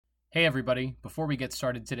Hey everybody, before we get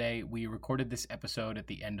started today, we recorded this episode at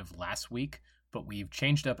the end of last week, but we've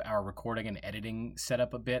changed up our recording and editing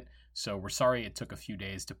setup a bit, so we're sorry it took a few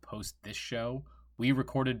days to post this show. We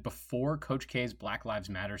recorded before Coach K's Black Lives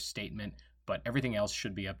Matter statement, but everything else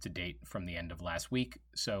should be up to date from the end of last week,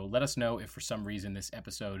 so let us know if for some reason this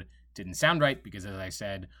episode didn't sound right, because as I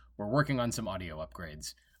said, we're working on some audio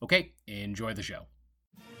upgrades. Okay, enjoy the show.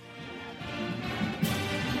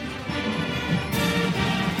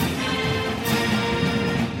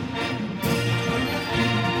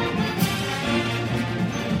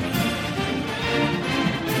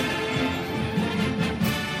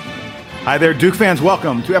 Hi there, Duke fans.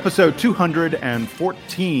 Welcome to episode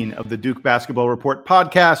 214 of the Duke Basketball Report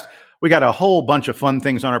podcast. We got a whole bunch of fun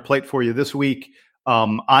things on our plate for you this week.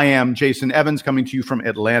 I am Jason Evans coming to you from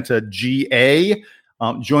Atlanta, GA.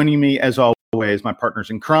 Joining me, as always, my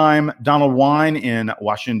partners in crime, Donald Wine in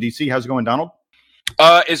Washington, D.C. How's it going, Donald?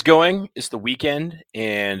 It's the weekend,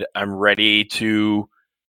 and I'm ready to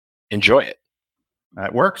enjoy it.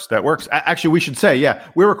 That works. Actually, we should say,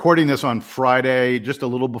 we're recording this on Friday, just a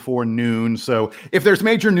little before noon. So if there's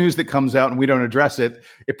major news that comes out and we don't address it,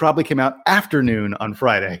 it probably came out afternoon on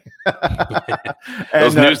Friday.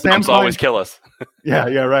 Those news dumps always kill us. Yeah,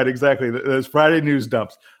 right, exactly. Those Friday news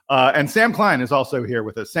dumps. And Sam Klein is also here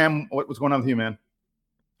with us. Sam, what's going on with you, man?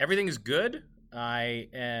 Everything is good. I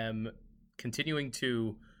am continuing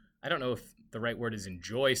to, I don't know if the right word is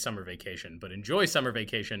enjoy summer vacation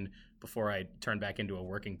before I turn back into a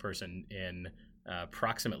working person in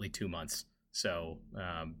approximately 2 months. So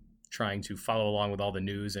trying to follow along with all the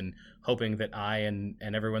news and hoping that I and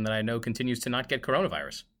everyone that I know continues to not get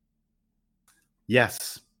coronavirus.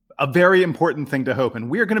 Yes, a very important thing to hope. And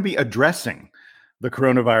we are going to be addressing the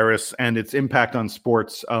coronavirus and its impact on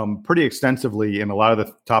sports pretty extensively in a lot of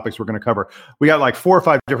the topics we're going to cover. We got like 4 or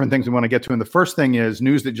 5 different things we want to get to. And the first thing is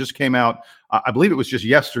news that just came out. I believe it was just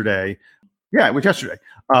yesterday. Yeah, it was yesterday.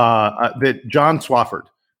 That John Swofford,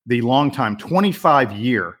 the longtime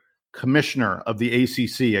 25-year commissioner of the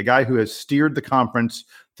ACC, a guy who has steered the conference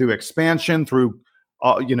through expansion, through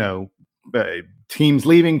teams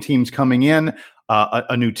leaving, teams coming in,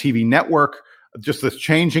 a new TV network, just the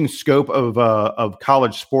changing scope of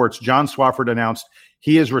college sports. John Swofford announced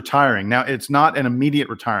he is retiring. Now, it's not an immediate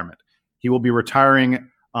retirement. He will be retiring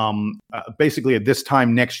basically at this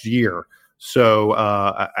time next year. So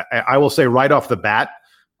I will say right off the bat,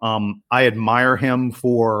 I admire him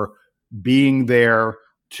for being there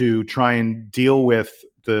to try and deal with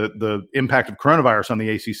the impact of coronavirus on the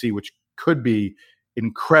ACC, which could be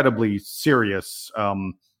incredibly serious.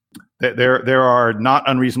 There are not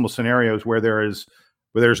unreasonable scenarios where there's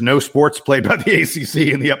no sports played by the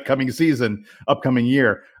ACC in the upcoming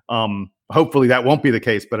year. Hopefully that won't be the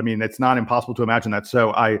case, but I mean, it's not impossible to imagine that. So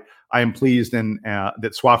I am pleased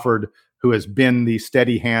that Swofford, who has been the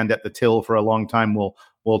steady hand at the till for a long time, will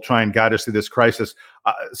try and guide us through this crisis.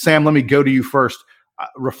 Sam, let me go to you first.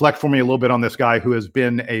 Reflect for me a little bit on this guy who has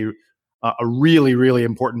been a really, really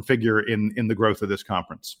important figure in the growth of this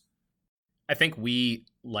conference. I think we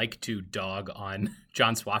like to dog on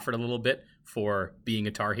John Swofford a little bit for being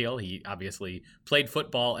a Tar Heel. He obviously played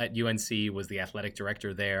football at UNC, was the athletic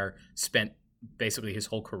director there, spent basically his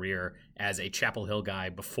whole career as a Chapel Hill guy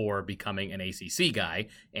before becoming an ACC guy.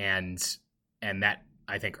 And that,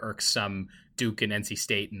 I think, irks some Duke and NC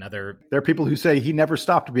State and other. There are people who say he never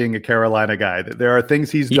stopped being a Carolina guy. There are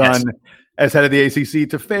things he's done as head of the ACC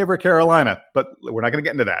to favor Carolina, but we're not going to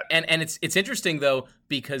get into that. And it's interesting, though,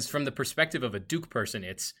 because from the perspective of a Duke person,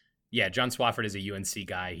 John Swofford is a UNC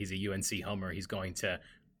guy. He's a UNC homer. He's going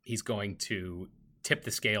to tip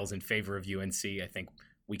the scales in favor of UNC. I think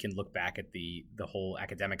we can look back at the whole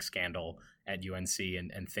academic scandal at UNC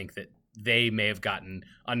and think that they may have gotten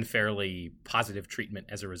unfairly positive treatment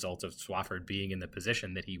as a result of Swofford being in the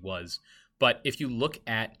position that he was. But if you look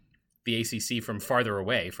at the ACC from farther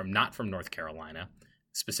away, not from North Carolina,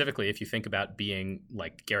 specifically if you think about being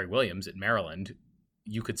like Gary Williams at Maryland,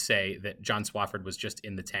 you could say that John Swofford was just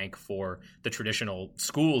in the tank for the traditional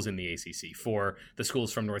schools in the ACC, for the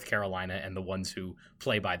schools from North Carolina and the ones who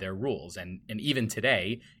play by their rules. And even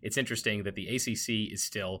today, it's interesting that the ACC is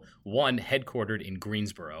still, one, headquartered in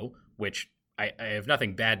Greensboro, which I have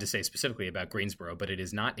nothing bad to say specifically about Greensboro, but it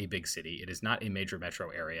is not a big city. It is not a major metro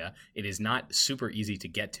area. It is not super easy to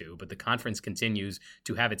get to, but the conference continues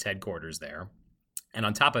to have its headquarters there. And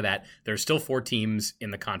on top of that, there are still 4 teams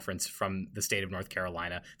in the conference from the state of North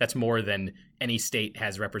Carolina. That's more than any state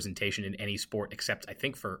has representation in any sport except, I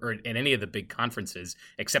think, or in any of the big conferences,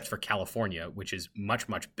 except for California, which is much,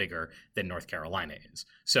 much bigger than North Carolina is.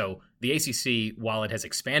 So the ACC, while it has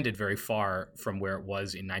expanded very far from where it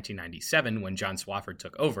was in 1997 when John Swofford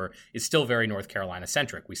took over, is still very North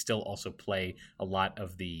Carolina-centric. We still also play a lot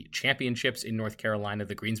of the championships in North Carolina.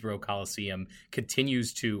 The Greensboro Coliseum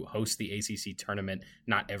continues to host the ACC tournament,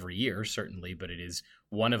 not every year, certainly, but it is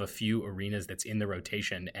one of a few arenas that's in the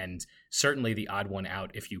rotation, and certainly the odd one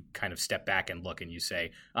out if you kind of step back and look and you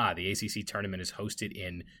say, the ACC tournament is hosted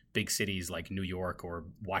in big cities like New York or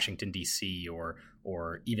Washington, D.C.,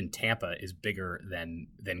 or even Tampa is bigger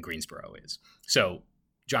than Greensboro is. So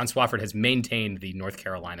John Swofford has maintained the North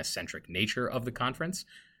Carolina-centric nature of the conference.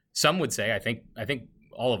 Some would say, I think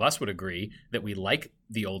all of us would agree that we like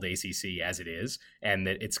the old ACC as it is, and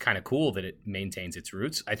that it's kind of cool that it maintains its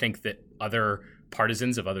roots. I think that other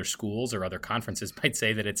partisans of other schools or other conferences might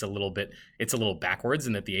say that it's a little backwards,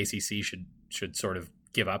 and that the ACC should sort of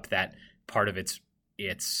give up that part of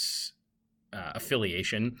its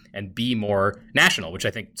affiliation and be more national, which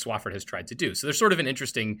I think Swofford has tried to do. So there's sort of an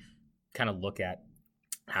interesting kind of look at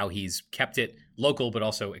how he's kept it local, but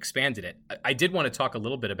also expanded it. I did want to talk a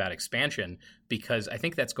little bit about expansion, because I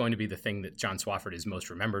think that's going to be the thing that John Swofford is most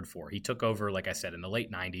remembered for. He took over, like I said, in the late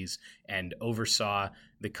 90s and oversaw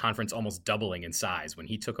the conference almost doubling in size. When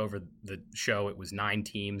he took over the show, it was 9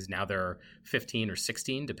 teams. Now there are 15 or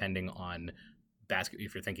 16, depending on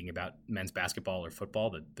if you're thinking about men's basketball or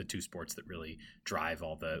football, the 2 sports that really drive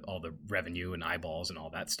all the revenue and eyeballs and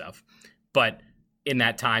all that stuff. But in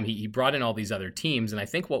that time, he brought in all these other teams, and I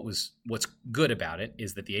think what's good about it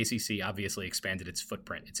is that the ACC obviously expanded its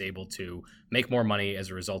footprint. It's able to make more money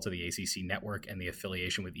as a result of the ACC network and the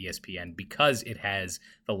affiliation with ESPN, because it has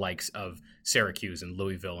the likes of Syracuse and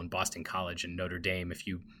Louisville and Boston College and Notre Dame, if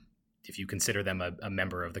you consider them a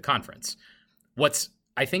member of the conference. What's,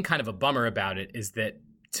 I think, kind of a bummer about it is that,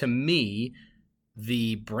 to me,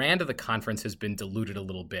 the brand of the conference has been diluted a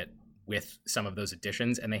little bit with some of those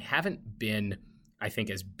additions, and they haven't been, I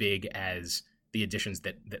think, as big as the additions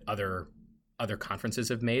that other conferences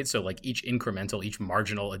have made. So like each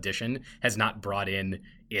marginal addition has not brought in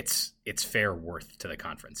its fair worth to the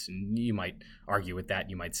conference. And you might argue with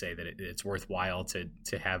that. You might say that it's worthwhile to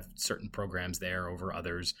have certain programs there over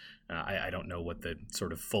others. I don't know what the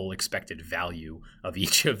sort of full expected value of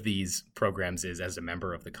each of these programs is as a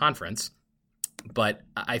member of the conference. But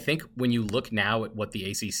I think when you look now at what the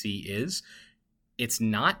ACC is, it's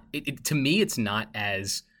not, to me, it's not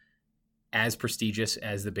as prestigious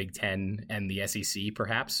as the Big Ten and the SEC,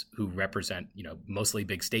 perhaps, who represent, mostly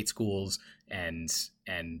big state schools and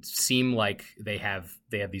seem like they have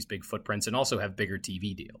these big footprints and also have bigger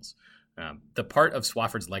TV deals. The part of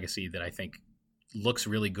Swofford's legacy that I think looks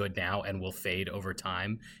really good now and will fade over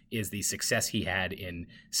time is the success he had in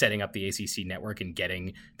setting up the ACC network and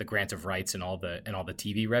getting the grant of rights and all the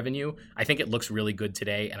TV revenue. I think it looks really good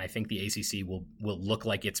today, and I think the ACC will look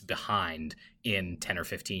like it's behind in 10 or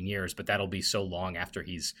 15 years, but that'll be so long after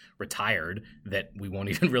he's retired that we won't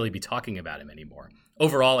even really be talking about him anymore.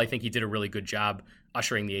 Overall, I think he did a really good job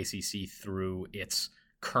ushering the ACC through its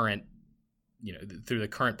current through the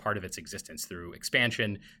current part of its existence, through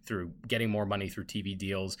expansion, through getting more money through TV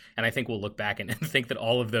deals. And I think we'll look back and think that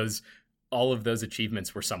all of those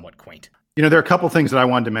achievements were somewhat quaint. There are a couple things that I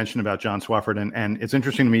wanted to mention about John Swofford, and it's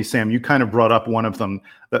interesting to me, Sam, you kind of brought up one of them.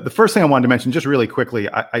 The first thing I wanted to mention, just really quickly,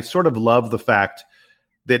 I sort of love the fact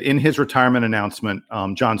that in his retirement announcement,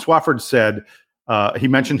 John Swofford said, he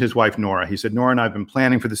mentioned his wife, Nora. He said, Nora and I have been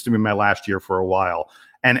planning for this to be my last year for a while.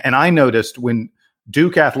 And I noticed when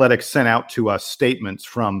Duke Athletics sent out to us statements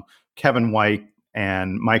from Kevin White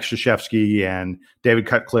and Mike Krzyzewski and David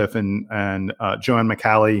Cutcliffe and Joanne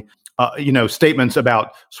McCallie, statements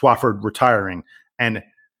about Swofford retiring. And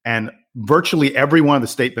virtually every one of the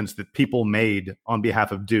statements that people made on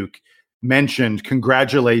behalf of Duke mentioned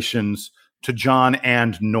congratulations to John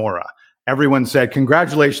and Nora. Everyone said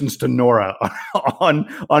congratulations to Nora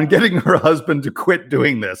on getting her husband to quit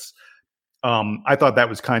doing this. I thought that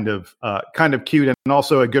was kind of cute, and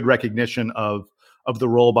also a good recognition of the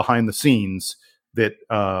role behind the scenes that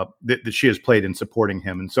she has played in supporting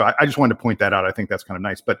him. And so I just wanted to point that out. I think that's kind of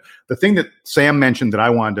nice. But the thing that Sam mentioned that I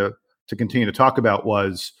wanted to continue to talk about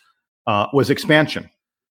was expansion,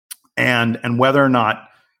 and whether or not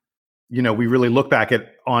we really look back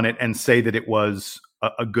on it and say that it was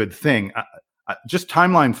a good thing. Just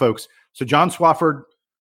timeline, folks. So John Swofford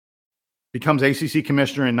becomes ACC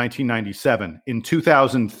commissioner in 1997. In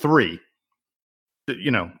 2003,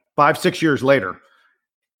 5-6 years later,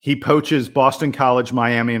 he poaches Boston College,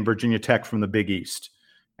 Miami, and Virginia Tech from the Big East.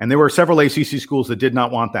 And there were several ACC schools that did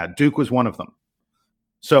not want that. Duke was one of them.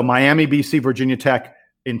 So Miami, BC, Virginia Tech.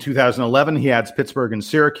 In 2011, he adds Pittsburgh and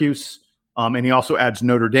Syracuse. And he also adds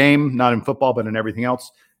Notre Dame, not in football, but in everything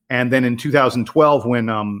else. And then in 2012,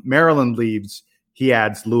 when Maryland leaves, he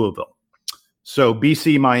adds Louisville. So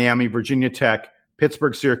BC, Miami, Virginia Tech,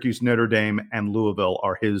 Pittsburgh, Syracuse, Notre Dame, and Louisville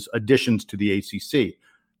are his additions to the ACC.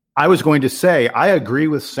 I was going to say, I agree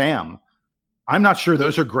with Sam. I'm not sure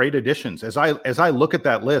those are great additions. As I look at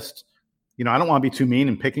that list, I don't want to be too mean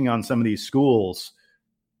and picking on some of these schools.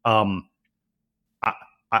 I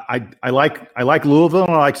like Louisville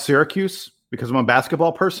and I like Syracuse because I'm a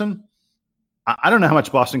basketball person. I don't know how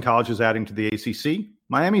much Boston College is adding to the ACC.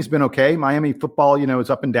 Miami's been okay. Miami football, is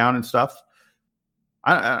up and down and stuff.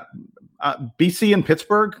 BC and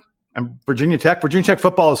Pittsburgh and Virginia Tech. Virginia Tech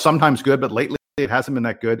football is sometimes good, but lately it hasn't been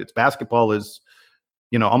that good. Its basketball is,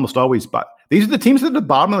 almost always. But these are the teams at the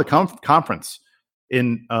bottom of the conference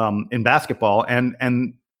in basketball,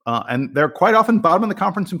 and they're quite often bottom of the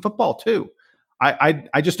conference in football too.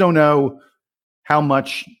 I just don't know how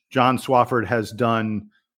much John Swofford has done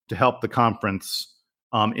to help the conference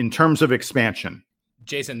in terms of expansion.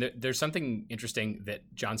 Jason, there's something interesting that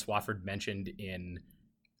John Swofford mentioned in,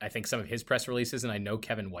 I think, some of his press releases, and I know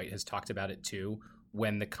Kevin White has talked about it too.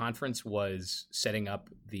 When the conference was setting up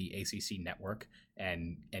the ACC network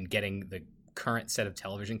and getting the current set of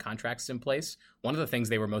television contracts in place, one of the things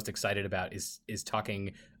they were most excited about is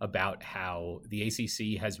talking about how the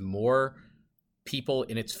ACC has more people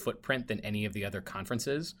in its footprint than any of the other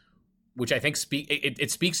conferences, which I think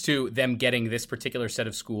it speaks to them getting this particular set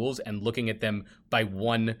of schools and looking at them by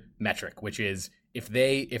one metric, which is if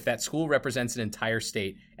that school represents an entire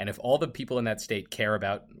state, and if all the people in that state care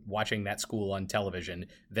about watching that school on television,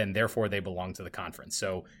 then therefore they belong to the conference.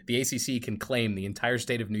 So the ACC can claim the entire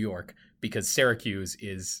state of New York because Syracuse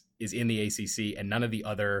is in the ACC, and none of the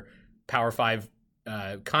other Power Five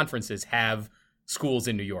conferences have schools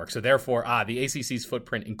in New York. So therefore, the ACC's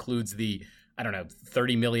footprint includes the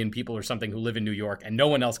 30 million people or something who live in New York, and no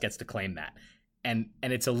one else gets to claim that. And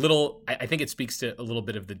it's a little, I think it speaks to a little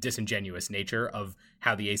bit of the disingenuous nature of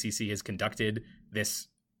how the ACC has conducted this,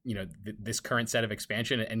 this current set of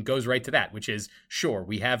expansion, and goes right to that, which is, sure,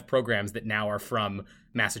 we have programs that now are from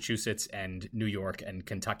Massachusetts and New York and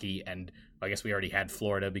Kentucky, and I guess we already had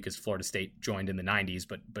Florida because Florida State joined in the 90s,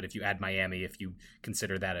 but if you add Miami, if you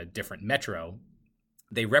consider that a different metro,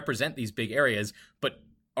 they represent these big areas, but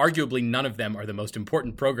arguably none of them are the most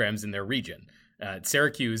important programs in their region.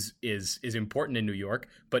 Syracuse is important in New York,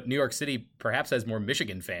 but New York City perhaps has more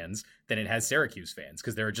Michigan fans than it has Syracuse fans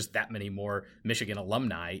because there are just that many more Michigan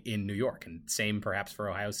alumni in New York, and same perhaps for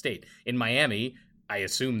Ohio State. In Miami, I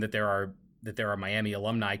assume that there are Miami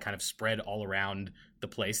alumni kind of spread all around the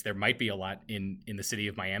place. There might be a lot in the city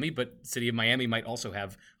of Miami, but city of Miami might also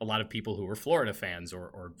have a lot of people who are Florida fans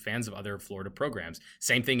or fans of other Florida programs.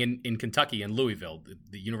 Same thing in Kentucky and Louisville.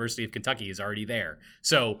 The University of Kentucky is already there.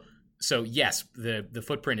 So yes, the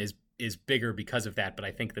footprint is bigger because of that, but I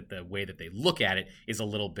think that the way that they look at it is a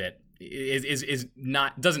little bit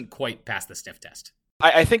doesn't quite pass the sniff test.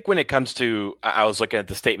 I think when it comes to, I was looking at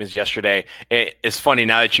the statements yesterday. It's funny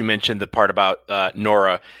now that you mentioned the part about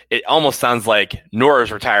Nora. It almost sounds like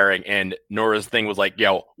Nora's retiring, and Nora's thing was like,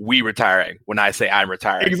 "Yo, we retiring." When I say I'm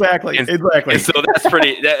retiring, exactly. And so that's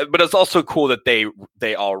pretty. But it's also cool that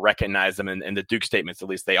they all recognize them, and the Duke statements, at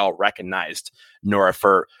least, they all recognized Nora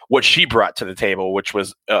for what she brought to the table, which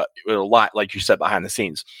was a lot, like you said, behind the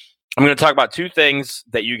scenes. I'm going to talk about two things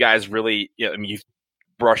that you guys really, you've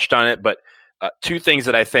brushed on it, but. Two things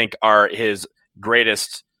that I think are his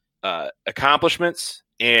greatest accomplishments,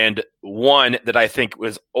 and one that I think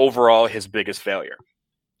was overall his biggest failure.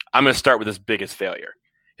 I'm going to start with his biggest failure.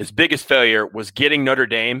 His biggest failure was getting Notre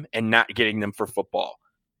Dame and not getting them for football,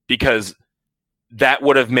 because that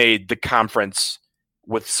would have made the conference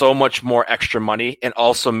with so much more extra money, and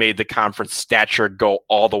also made the conference stature go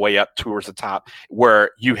all the way up towards the top,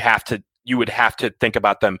 where you would have to think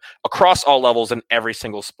about them across all levels in every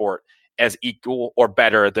single sport as equal or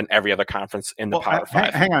better than every other conference in the Power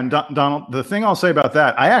Five. Hang on, Donald. The thing I'll say about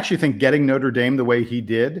that, I actually think getting Notre Dame the way he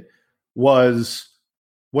did was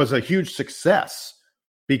a huge success,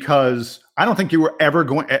 because I don't think you were ever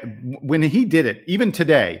going, when he did it, even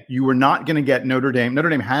today, you were not going to get Notre Dame. Notre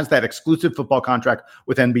Dame has that exclusive football contract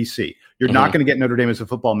with NBC. You're not going to get Notre Dame as a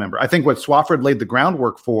football member. I think what Swofford laid the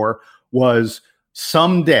groundwork for was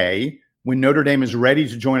someday when Notre Dame is ready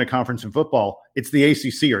to join a conference in football, it's the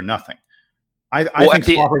ACC or nothing. I think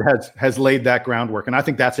Swofford has laid that groundwork, and I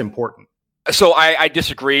think that's important. So I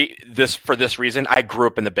disagree for this reason. I grew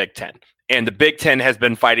up in the Big Ten, And the Big Ten has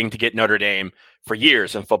been fighting to get Notre Dame for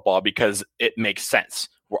years in football because it makes sense.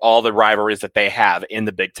 Where all the rivalries that they have in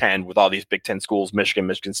the Big Ten with all these Big Ten schools, Michigan,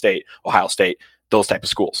 Michigan State, Ohio State, those type of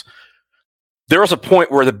schools. There was a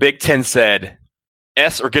point where the Big Ten said,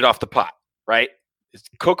 S or get off the pot, right? It's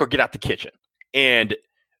cook or get out the kitchen. And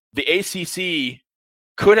the ACC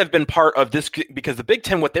could have been part of this because the Big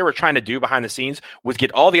Ten, what they were trying to do behind the scenes was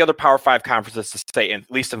get all the other Power 5 conferences to say, at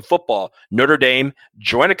least in football, Notre Dame,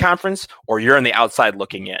 join a conference or you're on the outside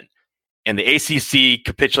looking in. And the ACC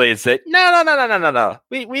capitulated and said, no.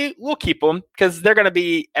 We'll keep them because they're going to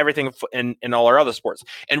be everything in all our other sports.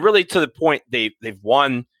 And really to the point, they've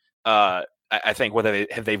won, I think whether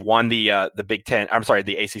they've won the Big Ten, I'm sorry,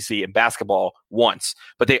 the ACC in basketball once,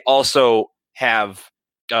 but they also have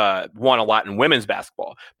won a lot in women's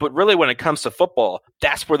basketball. But really when it comes to football,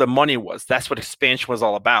 that's where the money was. That's what expansion was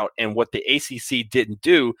all about. And what the ACC didn't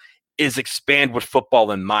do is expand with football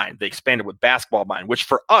in mind. They expanded with basketball in mind, which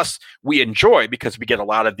for us, we enjoy because we get a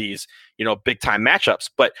lot of these, big time matchups.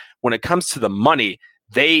 But when it comes to the money,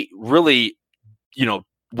 they really,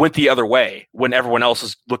 went the other way when everyone else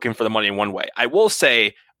is looking for the money in one way. I will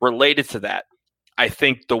say, related to that, I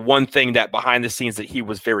think the one thing that behind the scenes that he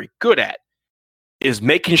was very good at is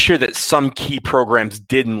making sure that some key programs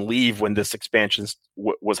didn't leave when this expansion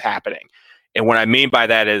was happening. And what I mean by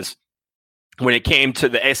that is when it came to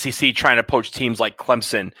the SEC trying to poach teams like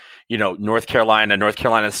Clemson, North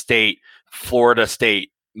Carolina State, Florida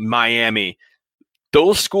State, Miami,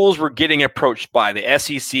 those schools were getting approached by the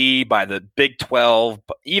SEC, by the Big 12,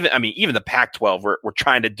 even the Pac-12 were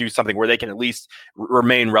trying to do something where they can at least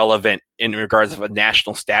remain relevant in regards of a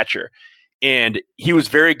national stature. And he was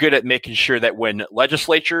very good at making sure that when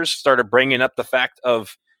legislatures started bringing up the fact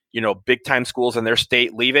of, big time schools in their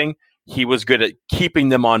state leaving, he was good at keeping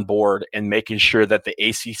them on board and making sure that the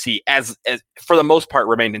ACC, as for the most part,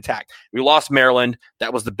 remained intact. We lost Maryland.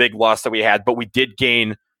 That was the big loss that we had, but we did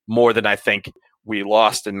gain more than I think we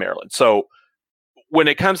lost in Maryland. So when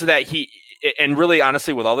it comes to that, and really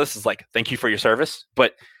honestly with all this is like, thank you for your service.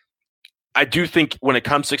 But I do think when it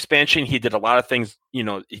comes to expansion, he did a lot of things, he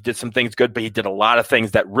did some things good, but he did a lot of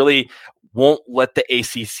things that really won't let the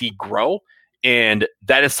ACC grow. And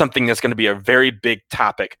that is something that's going to be a very big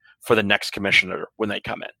topic for the next commissioner when they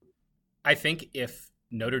come in. I think if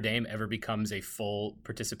Notre Dame ever becomes a full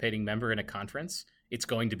participating member in a conference, it's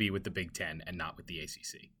going to be with the Big Ten and not with the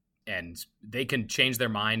ACC. And they can change their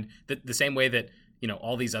mind the same way that,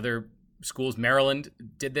 all these other schools, Maryland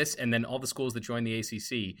did this, and then all the schools that joined the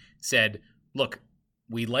ACC said, look,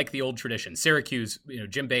 we like the old tradition. Syracuse,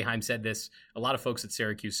 Jim Boeheim said this. A lot of folks at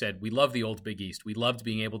Syracuse said, we love the old Big East. We loved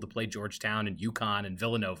being able to play Georgetown and UConn and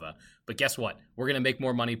Villanova. But guess what? We're going to make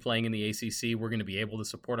more money playing in the ACC. We're going to be able to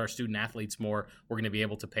support our student athletes more. We're going to be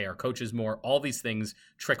able to pay our coaches more. All these things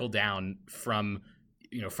trickle down from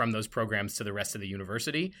those programs to the rest of the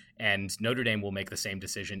university, and Notre Dame will make the same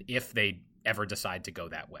decision if they ever decide to go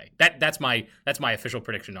that way. That's my official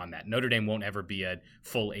prediction on that. Notre Dame won't ever be a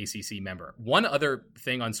full ACC member. One other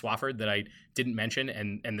thing on Swofford that I didn't mention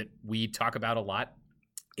and that we talk about a lot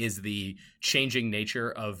is the changing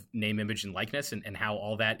nature of name, image, and likeness and how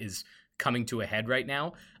all that is coming to a head right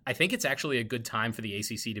now. I think it's actually a good time for the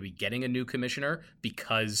ACC to be getting a new commissioner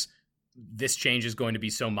because this change is going to be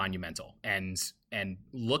so monumental. And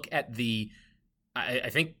look at I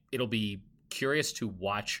think it'll be curious to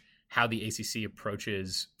watch how the ACC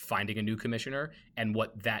approaches finding a new commissioner and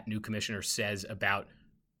what that new commissioner says about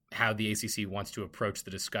how the ACC wants to approach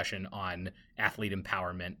the discussion on athlete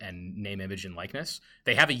empowerment and name, image, and likeness.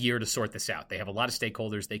 They have a year to sort this out. They have a lot of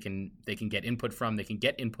stakeholders they can get input from. They can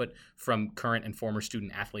get input from current and former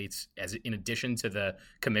student athletes as in addition to the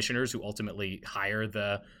commissioners who ultimately hire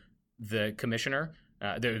the commissioner,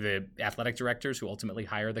 the athletic directors who ultimately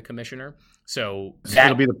hire the commissioner. So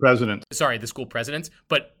that'll be the president. Sorry, the school presidents.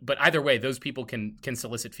 But either way, those people can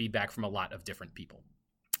solicit feedback from a lot of different people.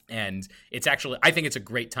 And it's actually, I think it's a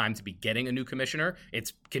great time to be getting a new commissioner.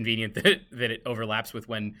 It's convenient that it overlaps with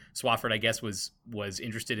when Swofford, I guess, was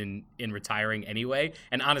interested in retiring anyway.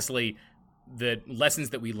 And honestly, the lessons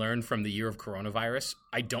that we learned from the year of coronavirus,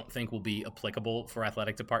 I don't think will be applicable for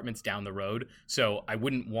athletic departments down the road. So I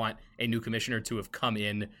wouldn't want a new commissioner to have come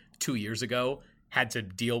in 2 years ago, had to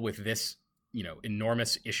deal with this,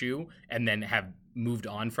 enormous issue and then have moved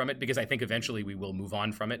on from it, because I think eventually we will move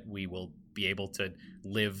on from it. We will be able to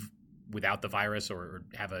live without the virus or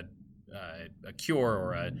have a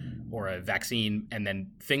cure or a vaccine, and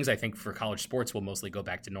then things I think for college sports will mostly go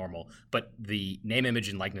back to normal. But the name, image,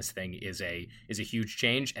 and likeness thing is a huge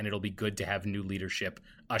change, and it'll be good to have new leadership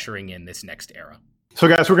ushering in this next era. So,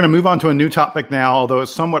 guys, we're going to move on to a new topic now, although it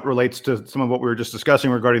somewhat relates to some of what we were just discussing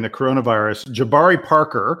regarding the coronavirus. Jabari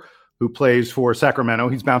Parker, who plays for Sacramento,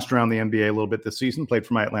 he's bounced around the NBA a little bit this season, played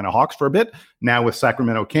for my Atlanta Hawks for a bit, now with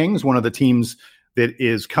Sacramento Kings, one of the teams that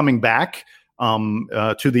is coming back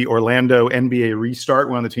to the Orlando NBA restart,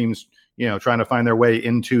 one of the teams, trying to find their way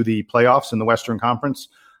into the playoffs in the Western Conference.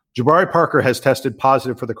 Jabari Parker has tested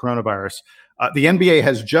positive for the coronavirus. The NBA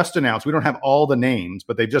has just announced, we don't have all the names,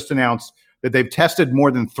 but they've just announced that they've tested more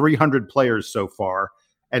than 300 players so far,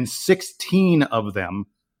 and 16 of them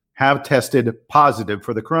have tested positive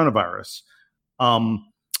for the coronavirus.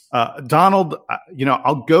 Donald,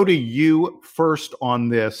 I'll go to you first on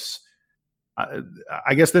this.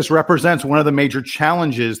 I guess this represents one of the major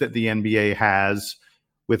challenges that the NBA has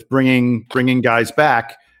with bringing guys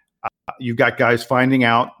back. You've got guys finding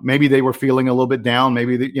out maybe they were feeling a little bit down,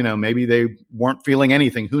 maybe they weren't feeling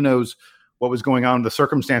anything. Who knows what was going on, the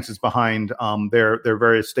circumstances behind their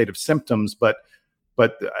various state of symptoms. But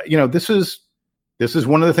this is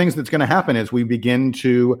one of the things that's going to happen as we begin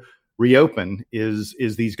to reopen. Is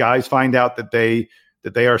these guys find out that they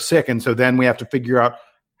are sick, and so then we have to figure out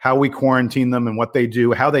how we quarantine them and what they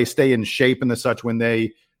do, how they stay in shape and the such when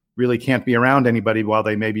they really can't be around anybody while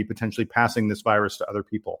they may be potentially passing this virus to other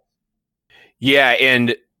people. Yeah,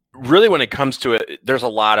 and really, when it comes to it, there's a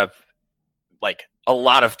lot of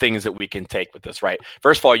things that we can take with this, right?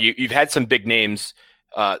 First of all, you've had some big names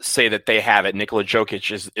say that they have it. Nikola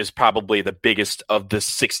Jokic is probably the biggest of the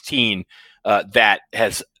 16 that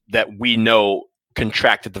we know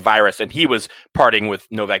contracted the virus, and he was partying with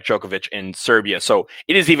Novak Djokovic in Serbia. So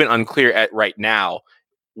it is even unclear right now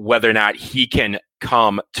whether or not he can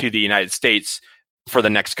come to the United States for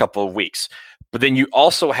the next couple of weeks. But then you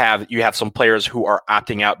also have some players who are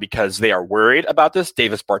opting out because they are worried about this.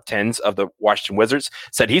 Davis Bertans of the Washington Wizards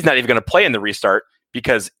said he's not even going to play in the restart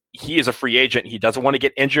because he is a free agent. He doesn't want to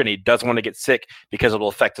get injured and he doesn't want to get sick because it will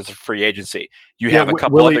affect his free agency. You have a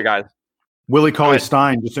couple other guys. Willie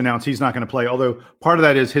Cauley-Stein just announced he's not going to play, although part of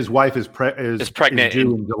that is his wife is pregnant, is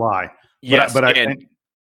due in July. Yes, and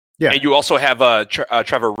you also have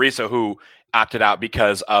Trevor Ariza, who opted out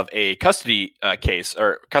because of a custody case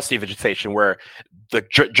or custody visitation where the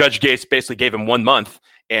judge basically gave him 1 month,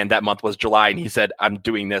 and that month was July, and he said, I'm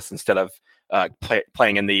doing this instead of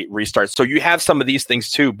playing in the restart. So you have some of these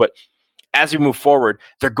things too, but as we move forward,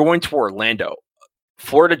 they're going to Orlando.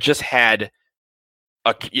 Florida just had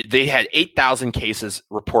 8,000 cases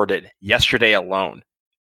reported yesterday alone.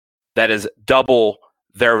 That is double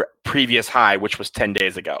their previous high, which was 10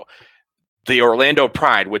 days ago. The Orlando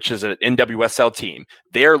Pride, which is an NWSL team,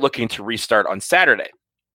 they're looking to restart on Saturday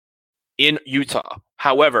in Utah.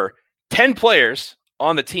 However, 10 players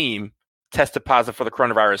on the team tested positive for the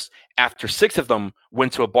coronavirus after 6 of them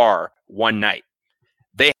went to a bar one night.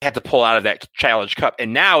 They had to pull out of that Challenge Cup,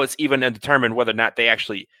 and now it's even undetermined whether or not they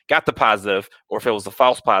actually got the positive or if it was a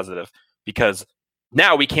false positive, because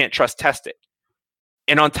now we can't trust testing.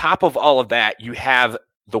 And on top of all of that, you have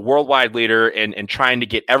the worldwide leader and trying to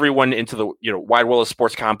get everyone into the wide world of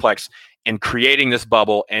sports complex and creating this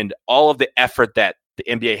bubble and all of the effort that the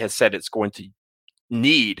NBA has said it's going to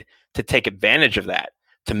need to take advantage of that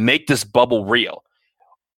to make this bubble real.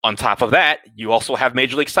 On top of that, you also have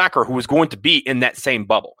Major League Soccer, who is going to be in that same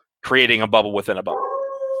bubble, creating a bubble within a bubble.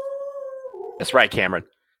 That's right, Cameron.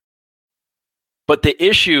 But the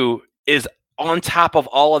issue is on top of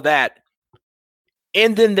all of that,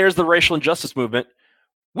 and then there's the racial injustice movement.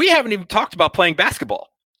 We haven't even talked about playing basketball.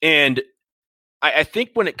 And I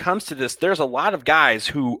think when it comes to this, there's a lot of guys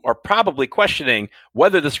who are probably questioning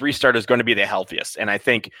whether this restart is going to be the healthiest. And I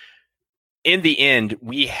think in the end,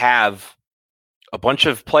 we have a bunch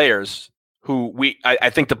of players who I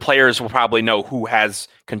think the players will probably know who has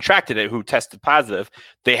contracted it, who tested positive.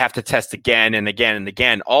 They have to test again and again and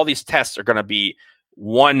again. All these tests are going to be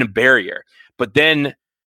one barrier. But then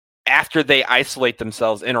after they isolate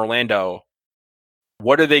themselves in Orlando,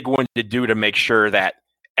 what are they going to do to make sure that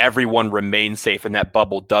everyone remains safe and that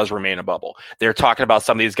bubble does remain a bubble? They're talking about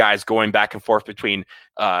some of these guys going back and forth between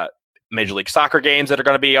Major League Soccer games that are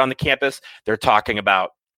going to be on the campus. They're talking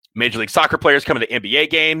about Major League Soccer players coming to NBA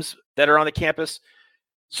games that are on the campus.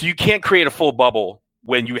 So you can't create a full bubble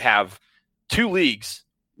when you have 2 leagues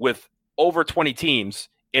with over 20 teams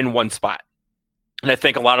in one spot. And I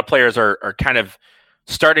think a lot of players are kind of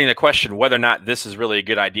starting to question whether or not this is really a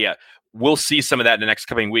good idea. We'll see some of that in the next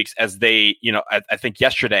coming weeks as they, I think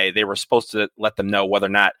yesterday they were supposed to let them know whether or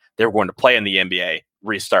not they were going to play in the NBA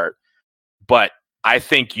restart. But I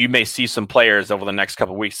think you may see some players over the next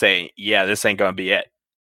couple of weeks saying, yeah, this ain't going to be it.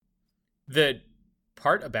 The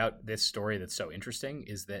part about this story that's so interesting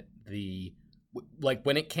is that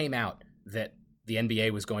when it came out that the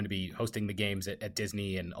NBA was going to be hosting the games at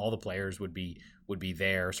Disney and all the players would be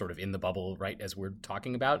there sort of in the bubble, right, as we're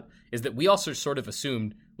talking about, is that we also sort of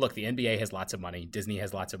assumed, look, the NBA has lots of money, Disney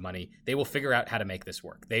has lots of money, they will figure out how to make this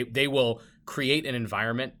work. They will create an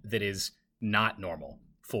environment that is not normal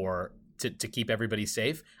to keep everybody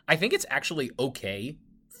safe. I think it's actually okay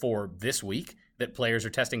for this week that players are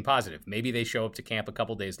testing positive. Maybe they show up to camp a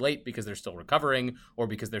couple days late because they're still recovering or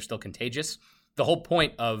because they're still contagious. The whole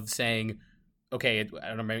point of saying, okay,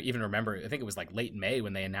 I don't even remember, I think it was like late May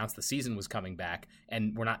when they announced the season was coming back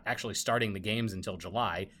and we're not actually starting the games until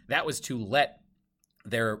July. That was to let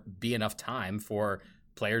there be enough time for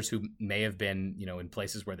players who may have been, in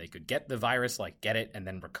places where they could get the virus, like get it and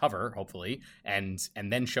then recover, hopefully, and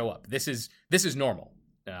then show up. This is normal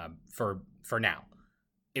for now.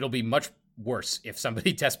 It'll be much worse if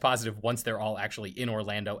somebody tests positive once they're all actually in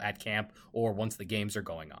Orlando at camp or once the games are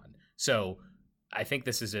going on. So I think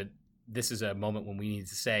this is a moment when we need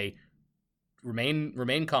to say,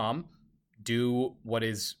 remain calm, do what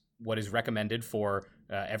is recommended for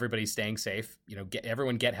everybody staying safe,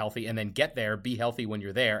 everyone get healthy, and then get there, be healthy when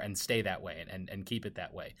you're there, and stay that way and keep it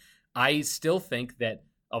that way. I still think that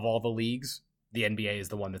of all the leagues, the NBA is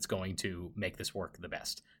the one that's going to make this work the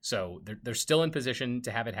best. So they're still in position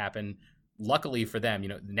to have it happen. Luckily for them,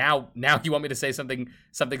 now you want me to say something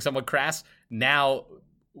somewhat crass? Now,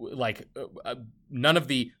 none of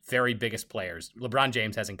the very biggest players, LeBron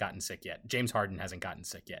James hasn't gotten sick yet. James Harden hasn't gotten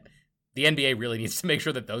sick yet. The NBA really needs to make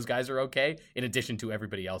sure that those guys are okay, in addition to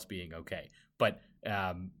everybody else being okay. But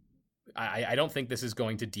I don't think this is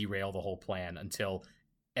going to derail the whole plan until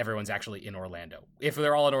everyone's actually in Orlando. If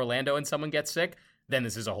they're all in Orlando and someone gets sick, then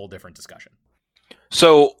this is a whole different discussion.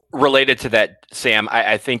 So related to that, Sam,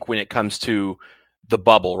 I think when it comes to the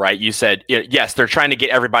bubble, right? You said, yes, they're trying to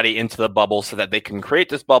get everybody into the bubble so that they can create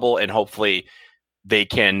this bubble and hopefully they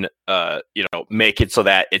can, make it so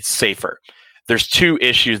that it's safer. There's two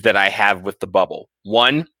issues that I have with the bubble.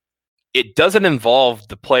 One, it doesn't involve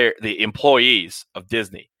the employees of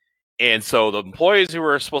Disney. And so the employees who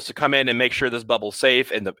are supposed to come in and make sure this bubble's safe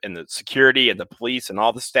and the security and the police and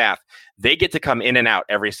all the staff, they get to come in and out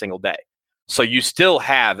every single day. So you still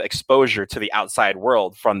have exposure to the outside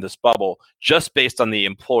world from this bubble just based on the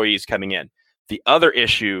employees coming in. The other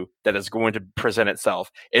issue that is going to present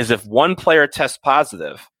itself is if one player tests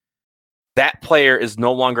positive, that player is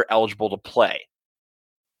no longer eligible to play.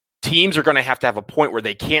 Teams are going to have a point where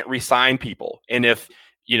they can't re-sign people. And if,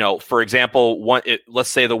 for example, let's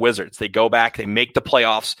say the Wizards, they go back, they make the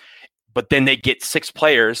playoffs, but then they get 6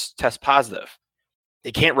 players test positive.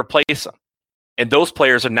 They can't replace them. And those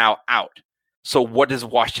players are now out. So what does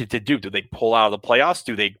Washington do? Do they pull out of the playoffs?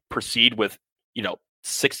 Do they proceed with,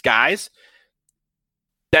 6 guys?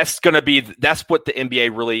 That's what the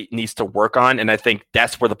NBA really needs to work on. And I think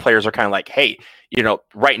that's where the players are kind of like, hey,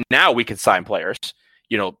 right now we could sign players.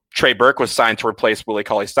 Trey Burke was signed to replace Willie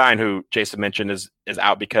Cauley-Stein, who Jason mentioned is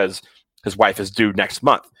out because his wife is due next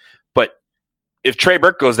month. But if Trey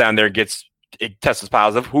Burke goes down there and tests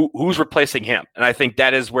positive, who's replacing him? And I think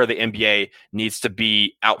that is where the NBA needs to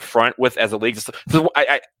be out front with as a league. So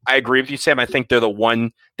I agree with you, Sam. I think they're the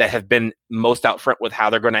one that have been most out front with how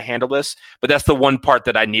they're going to handle this. But that's the one part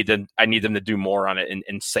that I need them to do more on it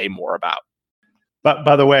and say more about. But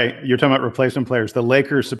by the way, you're talking about replacement players. The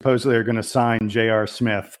Lakers supposedly are going to sign J.R.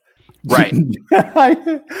 Smith. Right.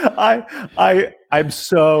 I'm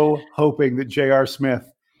so hoping that J.R. Smith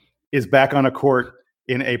is back on a court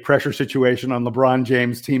in a pressure situation on LeBron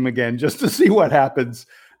James' team again, just to see what happens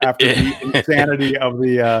after the insanity of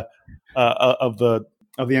the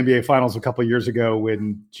NBA Finals a couple of years ago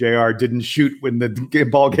when JR didn't shoot when the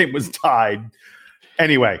ball game was tied.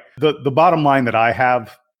 Anyway, the bottom line that I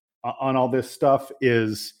have on all this stuff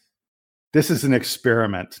is this is an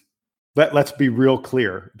experiment. Let's be real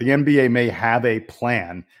clear. The NBA may have a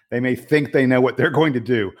plan. They may think they know what they're going to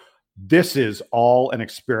do. This is all an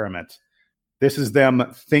experiment. This is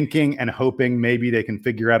them thinking and hoping maybe they can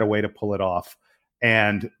figure out a way to pull it off.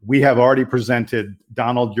 And we have already presented,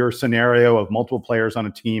 Donald, your scenario of multiple players on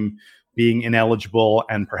a team being ineligible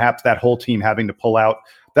and perhaps that whole team having to pull out.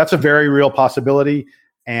 That's a very real possibility.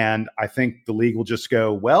 And I think the league will just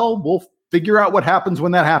go, well, we'll figure out what happens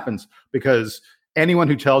when that happens, because anyone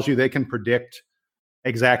who tells you they can predict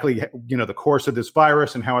exactly, the course of this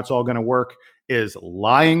virus and how it's all going to work is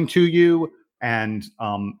lying to you, and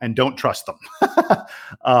don't trust them.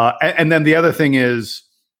 And then the other thing is,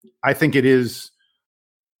 I think it is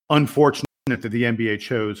unfortunate that the NBA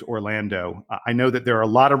chose Orlando. I know that there are a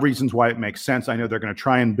lot of reasons why it makes sense. I know they're going to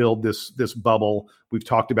try and build this bubble. We've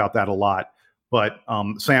talked about that a lot. But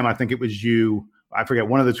Sam, I think it was you, I forget,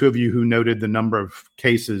 one of the two of you who noted the number of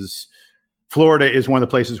cases Florida is one of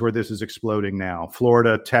the places where this is exploding now.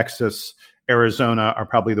 Florida, Texas, Arizona are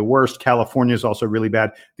probably the worst. California is also really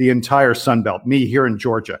bad. The entire Sun Belt, me here in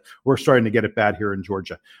Georgia, we're starting to get it bad here in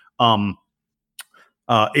Georgia. In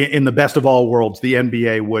the best of all worlds, the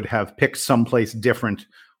NBA would have picked someplace different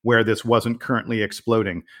where this wasn't currently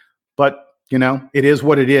exploding. But, it is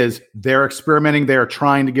what it is. They're experimenting. They are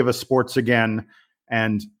trying to give us sports again.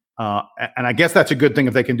 And I guess that's a good thing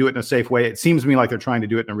if they can do it in a safe way. It seems to me like they're trying to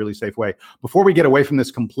do it in a really safe way. Before we get away from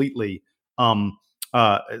this completely,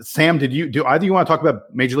 Sam, do either you want to talk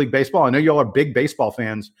about Major League Baseball? I know you all are big baseball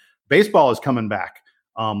fans. Baseball is coming back.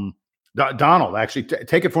 Donald, actually,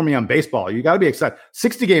 take it for me on baseball. You got to be excited.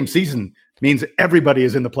 60-game season means everybody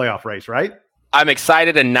is in the playoff race, right? I'm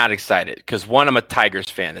excited and not excited because, one, I'm a Tigers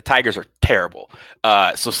fan. The Tigers are terrible.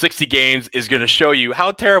 So 60 games is going to show you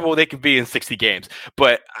how terrible they can be in 60 games.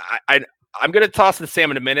 But I'm going to toss to Sam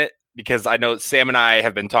in a minute because I know Sam and I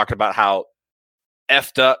have been talking about how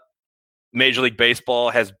effed up Major League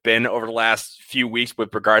Baseball has been over the last few weeks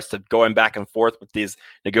with regards to going back and forth with these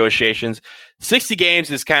negotiations. 60 games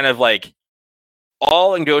is kind of like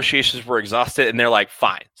all negotiations were exhausted, and they're like,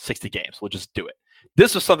 fine, 60 games. We'll just do it.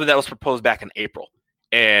 This was something that was proposed back in April.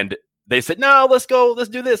 And they said, no, let's go. Let's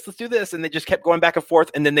do this. And they just kept going back and forth.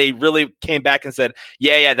 And then they really came back and said,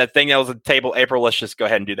 yeah, that thing that was at the table April, let's just go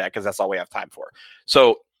ahead and do that because that's all we have time for.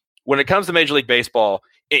 So when it comes to Major League Baseball,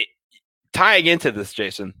 tying into this,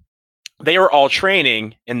 Jason, they were all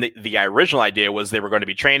training. And the original idea was they were going to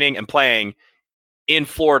be training and playing in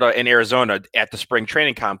Florida and Arizona at the spring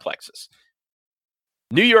training complexes.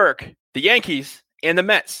 New York, the Yankees, and the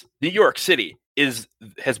Mets, New York City,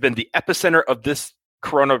 has been the epicenter of this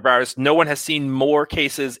coronavirus. No one has seen more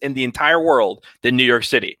cases in the entire world than New York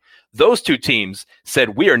City. Those two teams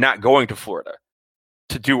said, we are not going to Florida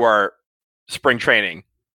to do our spring training.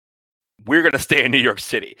 We're going to stay in New York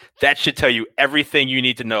City. That should tell you everything you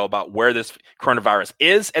need to know about where this coronavirus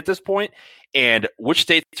is at this point and which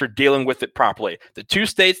states are dealing with it properly. The two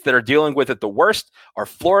states that are dealing with it the worst are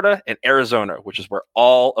Florida and Arizona, which is where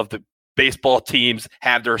all of the baseball teams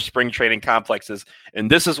have their spring training complexes.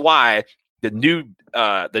 And this is why the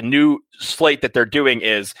new slate that they're doing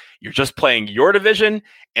is you're just playing your division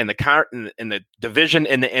and the division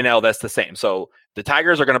in the NL that's the same. So the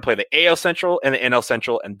Tigers are going to play the AL Central and the NL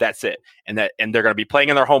Central, and that's it. And they're going to be playing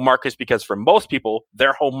in their home markets because for most people,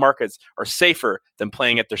 their home markets are safer than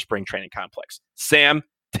playing at their spring training complex. Sam,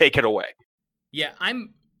 take it away. Yeah,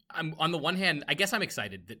 I'm on the one hand, I guess I'm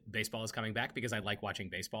excited that baseball is coming back because I like watching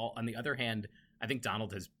baseball. On the other hand, I think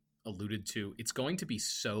Donald has alluded to it's going to be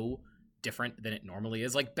so different than it normally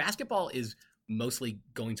is. Like basketball is mostly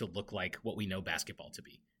going to look like what we know basketball to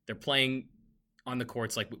be. They're playing on the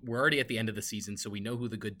courts like we're already at the end of the season, so we know who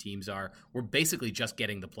the good teams are. We're basically just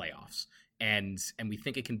getting the playoffs, and we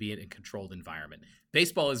think it can be in a controlled environment.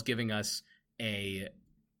 Baseball is giving us a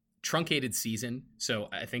truncated season, so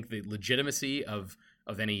I think the legitimacy of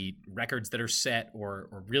any records that are set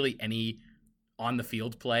or really any on the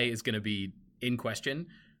field play is going to be in question.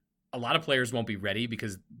 A lot of players won't be ready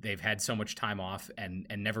because they've had so much time off and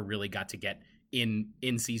never really got to get in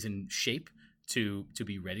season shape to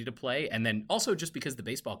be ready to play. And then also just because the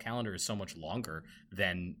baseball calendar is so much longer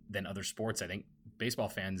than other sports, I think baseball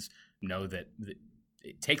fans know that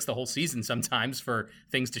it takes the whole season sometimes for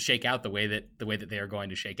things to shake out the way that they are going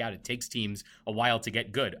to shake out. It takes teams a while to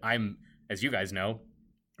get good. I'm, as you guys know,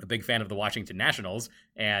 a big fan of the Washington Nationals,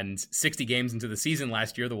 and 60 games into the season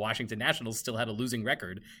last year, the Washington Nationals still had a losing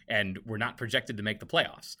record and were not projected to make the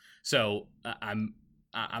playoffs. So I'm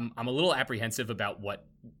a little apprehensive about what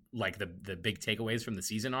like the big takeaways from the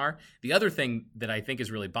season are. The other thing that I think is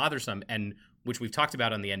really bothersome, and which we've talked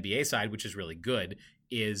about on the NBA side, which is really good,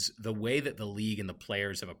 is the way that the league and the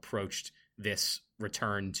players have approached this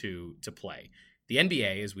return to play. The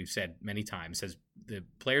NBA, as we've said many times, has the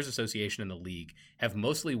Players Association and the league have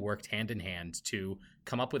mostly worked hand in hand to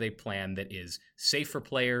come up with a plan that is safe for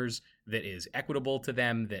players, that is equitable to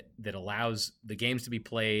them, that allows the games to be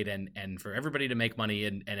played and for everybody to make money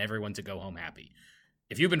and everyone to go home happy.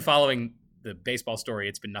 If you've been following the baseball story,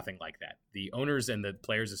 it's been nothing like that. The owners and the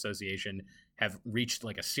Players Association have reached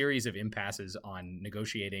like a series of impasses on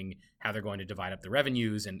negotiating how they're going to divide up the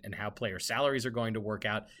revenues and how player salaries are going to work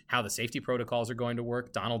out, how the safety protocols are going to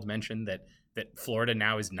work. Donald mentioned that Florida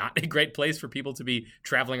now is not a great place for people to be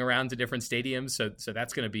traveling around to different stadiums. So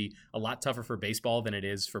that's going to be a lot tougher for baseball than it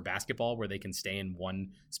is for basketball, where they can stay in one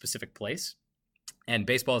specific place. And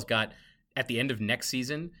baseball's got, at the end of next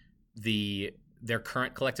season, their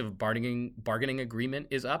current collective bargaining agreement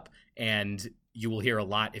is up, and you will hear a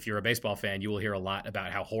lot, if you're a baseball fan, you will hear a lot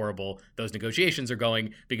about how horrible those negotiations are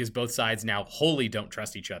going because both sides now wholly don't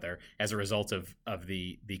trust each other as a result of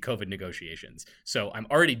the COVID negotiations. So I'm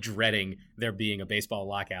already dreading there being a baseball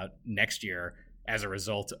lockout next year as a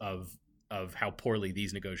result of how poorly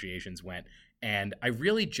these negotiations went. And I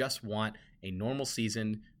really just want a normal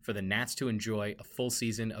season for the Nats to enjoy a full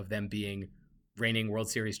season of them being reigning World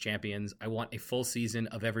Series champions. I want a full season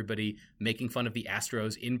of everybody making fun of the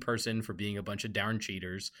Astros in person for being a bunch of darn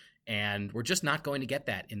cheaters. And we're just not going to get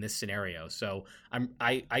that in this scenario. So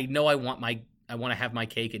I know I want to have my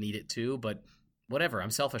cake and eat it too, but whatever,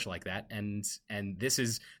 I'm selfish like that. And this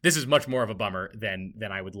is much more of a bummer than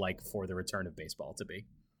I would like for the return of baseball to be.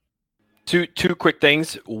 Two quick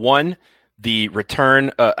things. One, the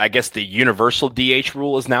return, I guess the universal DH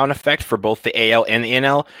rule is now in effect for both the AL and the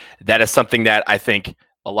NL. That is something that I think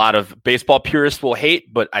a lot of baseball purists will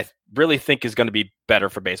hate, but I really think is going to be better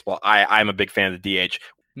for baseball. I'm a big fan of the DH.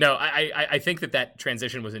 No, I think that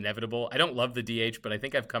transition was inevitable. I don't love the DH, but I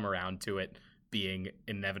think I've come around to it being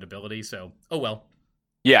inevitability. So, oh well.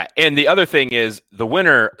 Yeah, and the other thing is the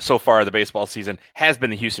winner so far of the baseball season has been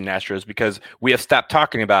the Houston Astros because we have stopped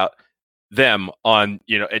talking about them on,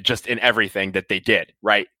 just in everything that they did,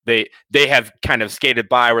 right? They have kind of skated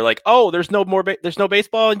by. We're like, oh, there's no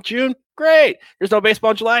baseball in June. Great. There's no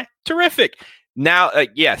baseball in July. Terrific. Now,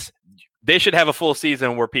 yes, they should have a full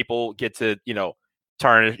season where people get to,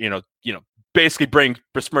 tarnish, basically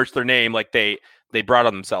besmirch their name like they brought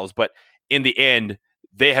on themselves. But in the end,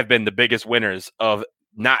 they have been the biggest winners of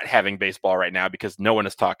not having baseball right now because no one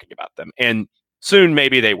is talking about them. And soon,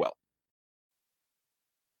 maybe they will.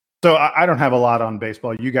 So I don't have a lot on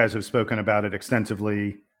baseball. You guys have spoken about it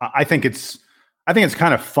extensively. I think it's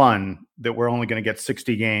kind of fun that we're only going to get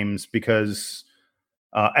 60 games because,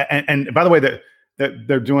 and by the way, that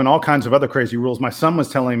they're doing all kinds of other crazy rules. My son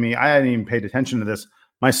was telling me, I hadn't even paid attention to this.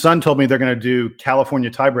 My son told me they're going to do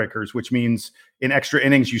California tiebreakers, which means in extra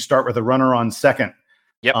innings you start with a runner on second.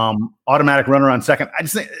 Yep. Automatic runner on second. I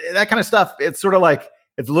just think that kind of stuff. It's sort of like.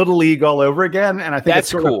 It's Little League all over again, and I think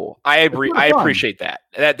that's cool. I agree. I appreciate that.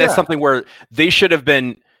 That's something where they should have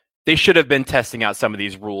been testing out some of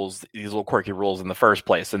these rules, these little quirky rules in the first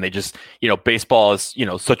place. And they just, baseball is,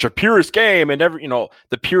 such a purist game, and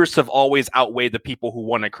the purists have always outweighed the people who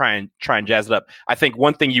want to try and jazz it up. I think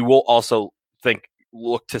one thing you will also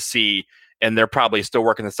look to see, and they're probably still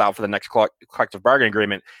working this out for the next collective bargaining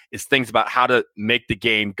agreement, is things about how to make the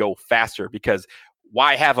game go faster, because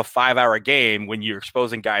why have a 5-hour game when you're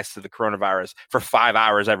exposing guys to the coronavirus for 5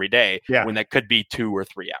 hours every day when that could be 2 or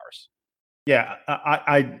 3 hours? Yeah,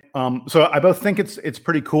 so I both think it's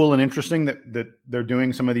pretty cool and interesting that they're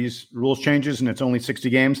doing some of these rules changes and it's only 60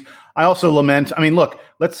 games. I also lament. I mean, look,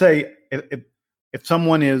 let's say if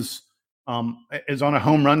someone is on a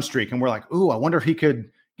home run streak and we're like, ooh, I wonder if he could,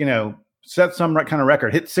 set some kind of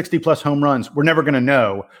record, hit 60 plus home runs. We're never going to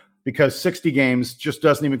know because 60 games just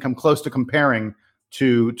doesn't even come close to comparing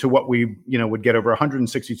to what we would get over a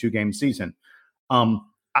 162 game season.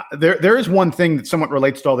 There is one thing that somewhat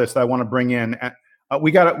relates to all this that I want to bring in.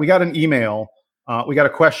 We got an email. We got a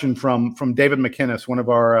question from David McInnes, one of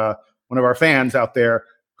our fans out there,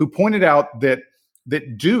 who pointed out that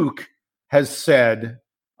Duke has said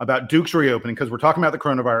about Duke's reopening, because we're talking about the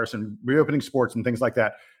coronavirus and reopening sports and things like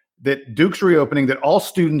that. That Duke's reopening, that all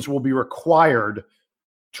students will be required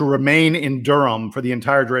to remain in Durham for the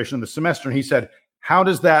entire duration of the semester. And he said, how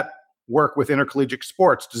does that work with intercollegiate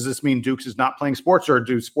sports? Does this mean Dukes is not playing sports, or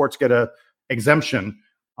do sports get a exemption?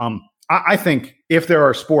 I think if there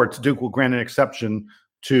are sports, Duke will grant an exception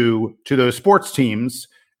to those sports teams,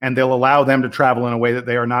 and they'll allow them to travel in a way that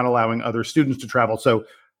they are not allowing other students to travel. So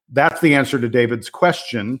that's the answer to David's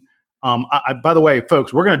question. By the way,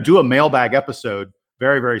 folks, we're going to do a mailbag episode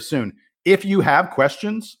very, very soon. If you have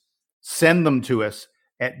questions, send them to us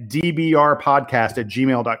at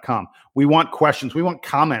dbrpodcast@gmail.com. We want questions. We want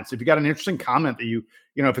comments. If you got an interesting comment that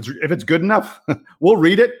if it's good enough, we'll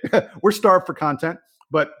read it. We're starved for content.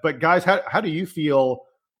 But guys, how do you feel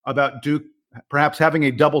about Duke perhaps having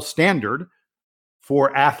a double standard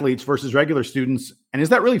for athletes versus regular students? And is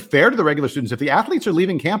that really fair to the regular students? If the athletes are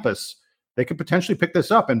leaving campus, they could potentially pick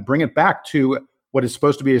this up and bring it back to what is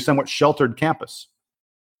supposed to be a somewhat sheltered campus.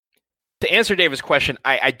 To answer David's question,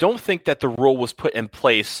 I don't think that the rule was put in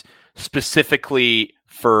place specifically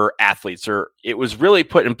for athletes, or it was really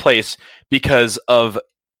put in place because of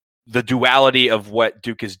the duality of what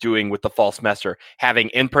Duke is doing with the fall semester, having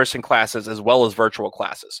in-person classes as well as virtual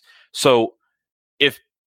classes. So if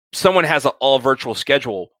someone has an all virtual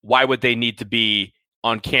schedule, why would they need to be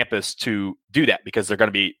on campus to do that because they're going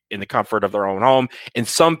to be in the comfort of their own home. And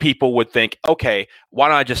some people would think, okay, why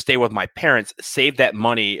don't I just stay with my parents, save that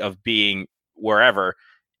money of being wherever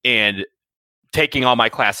and taking all my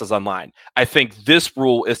classes online. I think this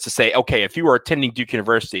rule is to say, okay, if you are attending Duke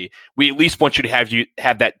University, we at least want you to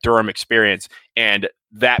have that Durham experience. And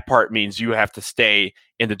that part means you have to stay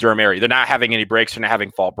in the Durham area. They're not having any breaks. They're not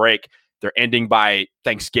having fall break. They're ending by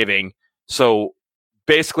Thanksgiving. So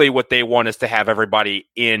basically what they want is to have everybody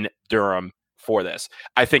in Durham for this.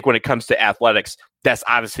 I think when it comes to athletics, that's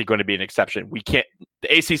obviously going to be an exception. The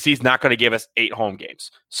ACC is not going to give us 8 home games.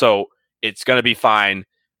 So it's going to be fine.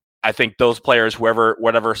 I think those players,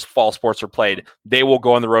 whatever fall sports are played, they will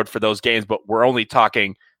go on the road for those games, but we're only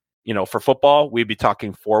talking, for football, we'd be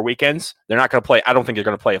talking 4 weekends. They're not going to play. I don't think they're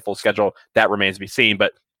going to play a full schedule. That remains to be seen,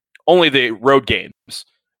 but only the road games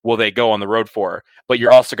will they go on the road for. But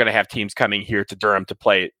you're also going to have teams coming here to Durham to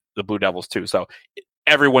play the Blue Devils too. So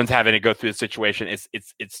everyone's having to go through the situation.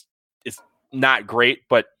 It's not great,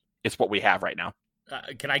 but it's what we have right now.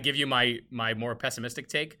 Can I give you my more pessimistic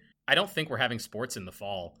take? I don't think we're having sports in the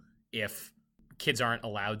fall if kids aren't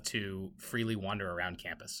allowed to freely wander around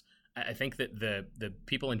campus. I think that the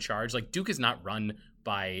people in charge, like Duke, is not run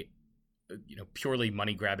by purely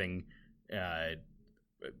money grabbing. I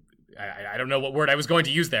don't know what word I was going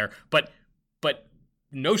to use there, but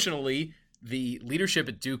notionally, the leadership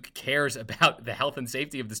at Duke cares about the health and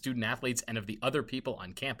safety of the student athletes and of the other people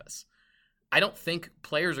on campus. I don't think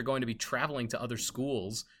players are going to be traveling to other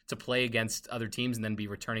schools to play against other teams and then be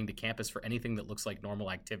returning to campus for anything that looks like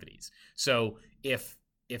normal activities. So if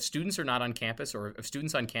students are not on campus, or if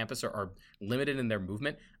students on campus are limited in their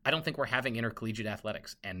movement, I don't think we're having intercollegiate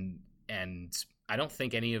athletics. And I don't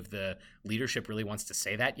think any of the leadership really wants to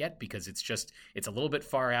say that yet, because it's a little bit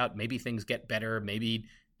far out. Maybe things get better. Maybe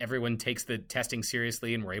everyone takes the testing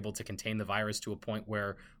seriously and we're able to contain the virus to a point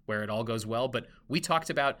where it all goes well. But we talked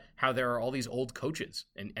about how there are all these old coaches,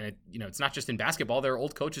 and it's not just in basketball. There are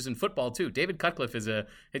old coaches in football too. David Cutcliffe has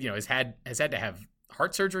had to have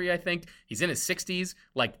heart surgery. I think he's in his 60s.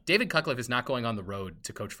 Like, David Cutcliffe is not going on the road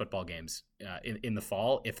to coach football games in the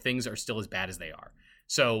fall if things are still as bad as they are.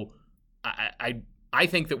 So I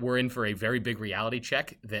think that we're in for a very big reality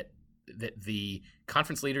check that the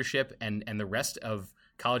conference leadership and the rest of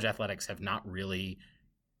college athletics have not really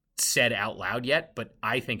said out loud yet, but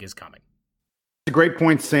I think is coming. A great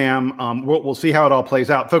point, Sam. We'll see how it all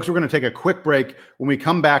plays out. Folks, we're going to take a quick break. When we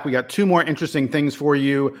come back, we got 2 more interesting things for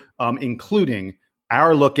you, including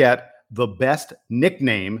our look at the best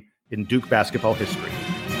nickname in Duke basketball history.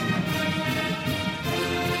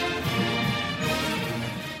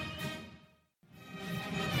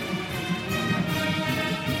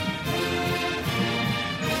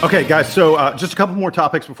 Okay, guys, so just a couple more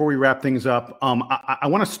topics before we wrap things up. I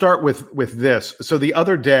want to start with this. So the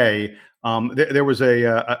other day, there was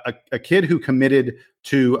a kid who committed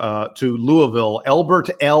to Louisville, Elbert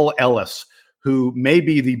L. Ellis, who may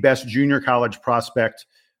be the best junior college prospect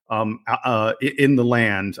in the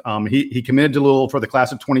land. He committed to Louisville for the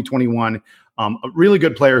class of 2021. A really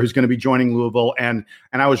good player who's going to be joining Louisville. And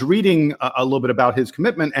I was reading a little bit about his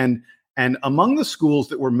commitment, and among the schools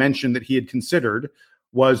that were mentioned that he had considered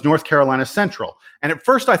was North Carolina Central. And at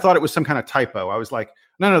first I thought it was some kind of typo. I was like,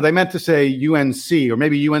 no, they meant to say UNC or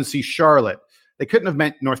maybe UNC Charlotte. They couldn't have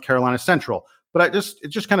meant North Carolina Central. But it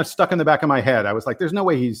just kind of stuck in the back of my head. I was like, there's no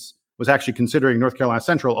way was actually considering North Carolina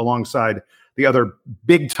Central alongside the other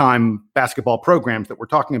big time basketball programs that we're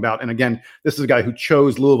talking about. And again, this is a guy who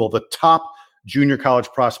chose Louisville, the top junior college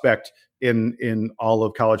prospect in all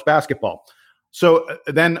of college basketball. So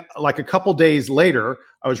then, like a couple days later,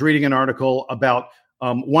 I was reading an article about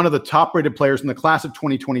one of the top-rated players in the class of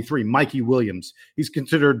 2023, Mikey Williams. He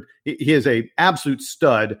is a absolute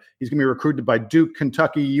stud. He's going to be recruited by Duke,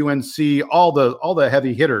 Kentucky, UNC, all the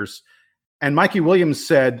heavy hitters. And Mikey Williams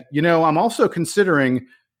said, I'm also considering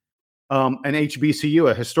an HBCU,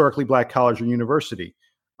 a historically black college or university.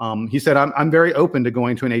 He said, I'm very open to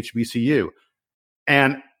going to an HBCU.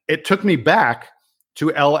 And it took me back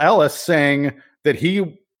to L. Ellis saying that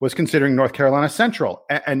he was considering North Carolina Central.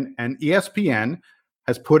 And ESPN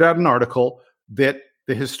has put out an article that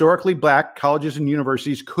the historically black colleges and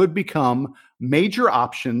universities could become major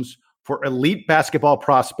options for elite basketball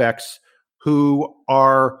prospects who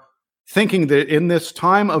are thinking that in this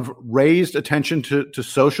time of raised attention to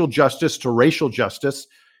social justice, to racial justice,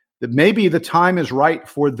 that maybe the time is right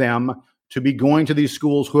for them to be going to these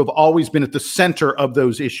schools who have always been at the center of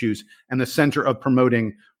those issues and the center of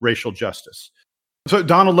promoting racial justice. So,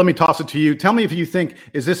 Donald, let me toss it to you. Tell me if you think,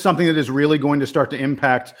 is this something that is really going to start to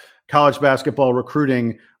impact college basketball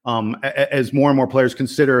recruiting as more and more players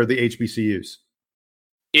consider the HBCUs?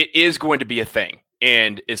 It is going to be a thing.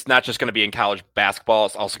 And it's not just going to be in college basketball.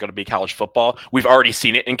 It's also going to be college football. We've already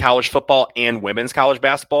seen it in college football and women's college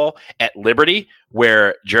basketball at Liberty,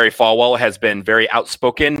 where Jerry Falwell has been very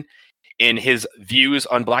outspoken in his views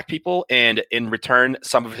on black people. And in return,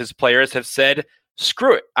 some of his players have said,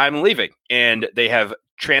 screw it, I'm leaving. And they have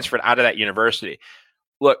transferred out of that university.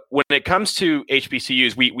 Look, when it comes to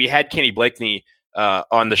HBCUs, we had Kenny Blakeney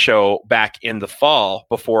on the show back in the fall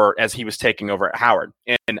before, as he was taking over at Howard.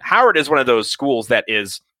 And Howard is one of those schools that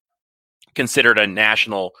is considered a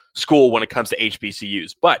national school when it comes to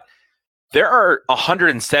HBCUs. But there are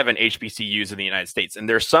 107 HBCUs in the United States, and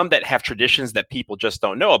there's some that have traditions that people just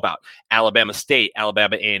don't know about. Alabama State,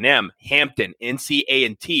 Alabama A&M, Hampton, NC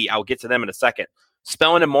A&T. I'll get to them in a second.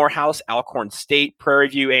 Spelman and Morehouse, Alcorn State, Prairie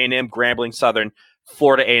View A&M, Grambling Southern,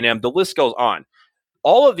 Florida A&M. The list goes on.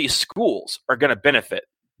 All of these schools are going to benefit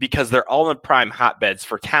because they're all in prime hotbeds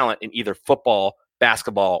for talent in either football,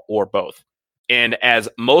 basketball, or both. And as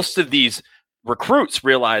most of these recruits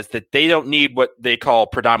realize that they don't need what they call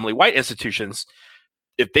predominantly white institutions,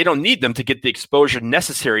 if they don't need them to get the exposure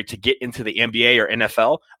necessary to get into the NBA or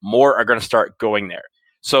NFL, more are going to start going there.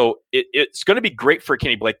 So it's going to be great for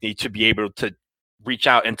Kenny Blakeney to be able to reach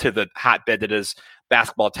out into the hotbed that is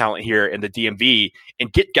basketball talent here in the DMV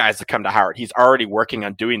and get guys to come to Howard. He's already working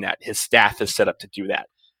on doing that. His staff is set up to do that.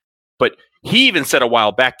 But he even said a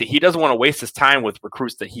while back that he doesn't want to waste his time with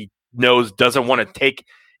recruits that he knows doesn't want to take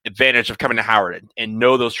advantage of coming to Howard and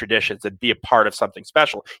know those traditions and be a part of something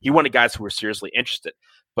special. He wanted guys who were seriously interested.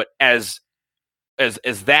 But as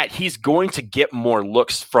that, he's going to get more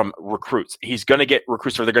looks from recruits. He's going to get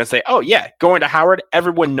recruits where they're going to say, oh yeah, going to Howard,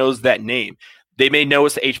 everyone knows that name. They may know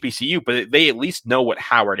it's the HBCU, but they at least know what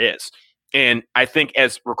Howard is. And I think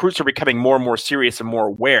as recruits are becoming more and more serious and more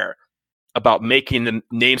aware about making the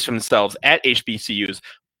names for themselves at HBCUs,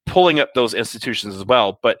 pulling up those institutions as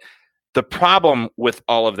well. But the problem with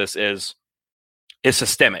all of this is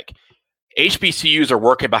systemic. HBCUs are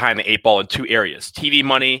working behind the eight ball in two areas, TV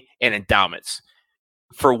money and endowments.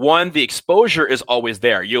 For one, the exposure is always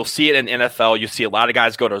there. You'll see it in NFL. You see a lot of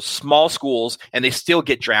guys go to small schools and they still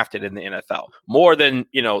get drafted in the NFL more than,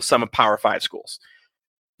 some of Power 5 schools.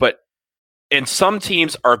 And some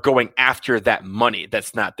teams are going after that money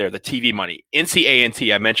that's not there, the TV money. NC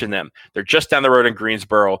A&T, I mentioned them. They're just down the road in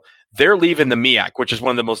Greensboro. They're leaving the MEAC, which is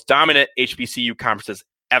one of the most dominant HBCU conferences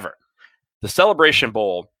ever. The Celebration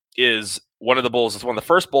Bowl is one of the bowls. It's one of the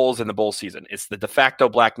first bowls in the bowl season. It's the de facto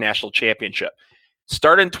Black National Championship.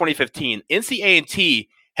 Started in 2015, NC A&T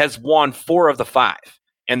has won 4 of the 5,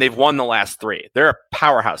 and they've won the last 3. They're a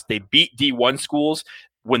powerhouse. They beat D1 schools.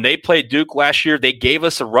 When they played Duke last year, they gave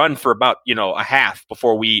us a run for about, a half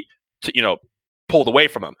before we, pulled away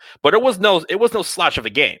from them. But it was no slouch of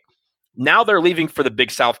a game. Now they're leaving for the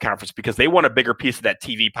Big South Conference because they want a bigger piece of that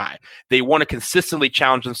TV pie. They want to consistently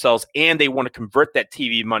challenge themselves, and they want to convert that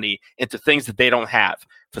TV money into things that they don't have,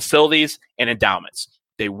 facilities and endowments.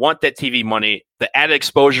 They want that TV money. The added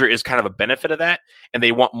exposure is kind of a benefit of that, and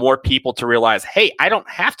they want more people to realize, hey, I don't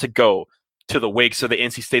have to go to the Wakes or the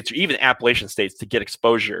NC States or even Appalachian States to get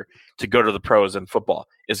exposure to go to the pros in football.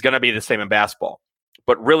 It's going to be the same in basketball.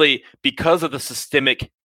 But really, because of the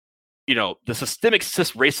systemic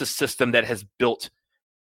racist system that has built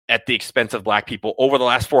at the expense of Black people over the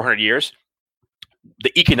last 400 years,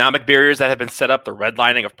 the economic barriers that have been set up, the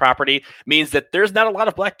redlining of property, means that there's not a lot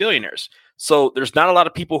of Black billionaires. So there's not a lot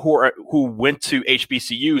of people who went to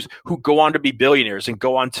HBCUs who go on to be billionaires and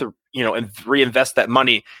go on to and reinvest that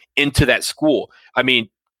money into that school. I mean,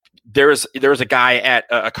 there was a guy at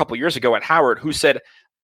a couple years ago at Howard who said,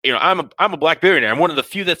 I'm a Black billionaire. I'm one of the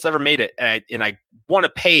few that's ever made it, and I want to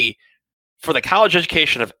pay for the college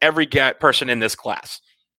education of every person in this class.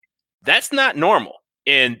 That's not normal.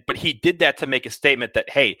 But he did that to make a statement that,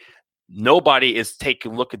 hey, nobody is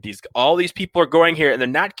taking a look at these. All these people are going here and they're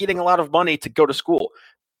not getting a lot of money to go to school.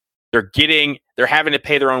 They're having to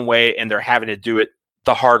pay their own way, and they're having to do it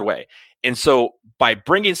the hard way. And so by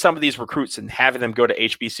bringing some of these recruits and having them go to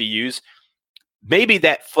HBCUs, maybe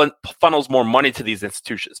that funnels more money to these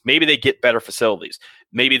institutions. Maybe they get better facilities.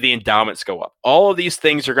 Maybe the endowments go up. All of these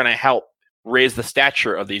things are going to help raise the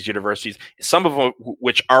stature of these universities, some of them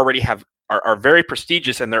which already are very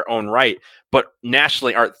prestigious in their own right, but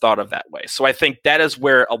nationally aren't thought of that way. So I think that is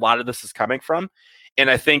where a lot of this is coming from. And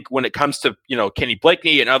I think when it comes to, Kenny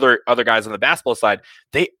Blakeney and other guys on the basketball side,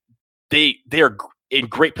 they are in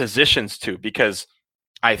great positions too, because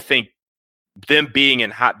I think them being in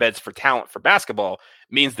hotbeds for talent for basketball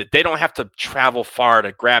means that they don't have to travel far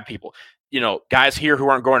to grab people. Guys here who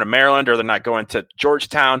aren't going to Maryland or they're not going to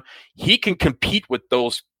Georgetown, he can compete with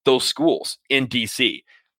those schools in DC.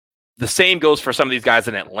 the same goes for some of these guys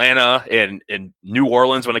in Atlanta and in New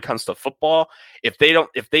Orleans when it comes to football. If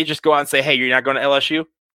they just go out and say, hey, you're not going to LSU,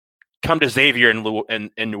 come to Xavier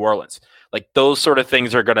in New Orleans. Like those sort of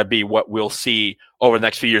things are going to be what we'll see over the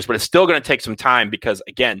next few years, but it's still going to take some time because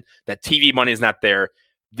again, that TV money is not there.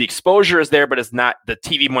 The exposure is there, but it's not. The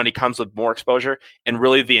TV money comes with more exposure, and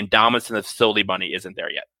really the endowments and the facility money isn't there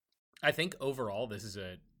yet. I think overall, this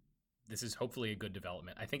is hopefully a good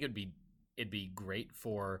development. I think it'd be great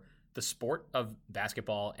for the sport of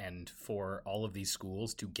basketball and for all of these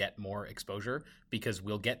schools to get more exposure because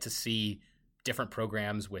we'll get to see different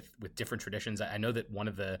programs with different traditions. I know that one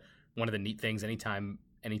of the neat things anytime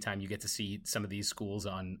you get to see some of these schools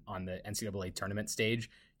on the NCAA tournament stage,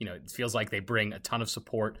 it feels like they bring a ton of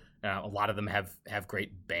support. A lot of them have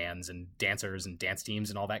great bands and dancers and dance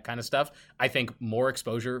teams and all that kind of stuff. I think more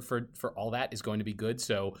exposure for all that is going to be good.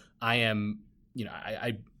 So I am,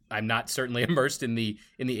 I'm not certainly immersed in the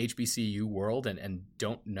HBCU world and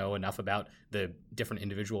don't know enough about the different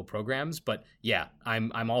individual programs, but yeah,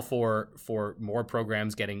 I'm all for more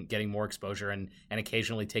programs getting more exposure and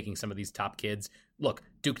occasionally taking some of these top kids. Look,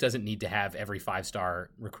 Duke doesn't need to have every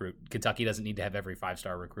 5-star recruit. Kentucky doesn't need to have every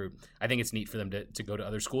 5-star recruit. I think it's neat for them to go to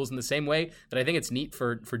other schools in the same way that I think it's neat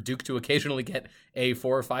for Duke to occasionally get a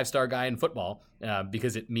 4 or 5-star guy in football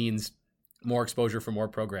because it means more exposure for more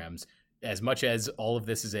programs. As much as all of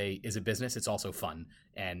this is a business, it's also fun,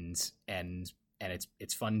 and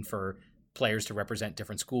it's fun for players to represent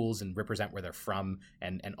different schools and represent where they're from,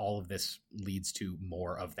 and all of this leads to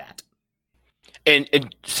more of that.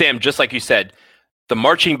 And Sam, just like you said, the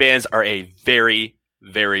marching bands are a very,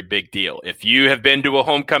 very big deal. If you have been to a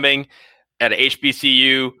homecoming at a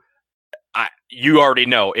HBCU, you already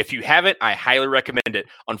know. If you haven't, I highly recommend it.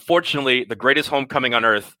 Unfortunately, the greatest homecoming on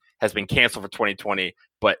earth has been canceled for 2020,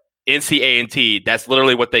 but NCA&T, that's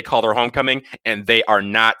literally what they call their homecoming, and they are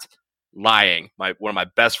not lying. One of my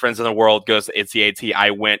best friends in the world goes to NCA&T.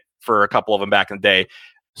 I went for a couple of them back in the day.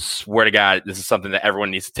 Swear to God, this is something that everyone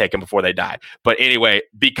needs to take them before they die. But anyway,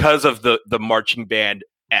 because of the marching band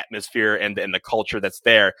atmosphere and the culture that's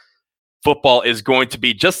there, football is going to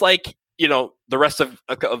be just like the rest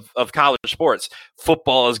of college sports.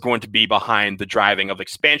 Football is going to be behind the driving of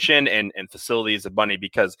expansion and facilities and money,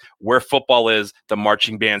 because where football is, the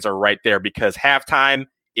marching bands are right there, because halftime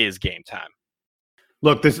is game time.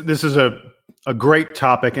 Look, this is a great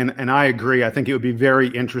topic, and I agree. I think it would be very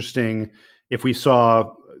interesting if we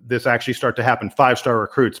saw this actually start to happen, 5-star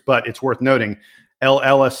recruits. But it's worth noting, L.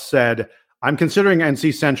 Ellis said, I'm considering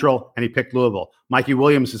NC Central, and he picked Louisville. Mikey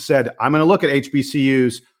Williams has said, I'm going to look at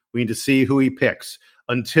HBCUs. We need to see who he picks.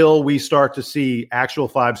 Until we start to see actual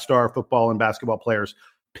 5-star football and basketball players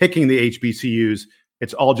picking the HBCUs,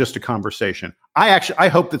 it's all just a conversation. I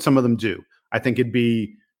hope that some of them do. I think it'd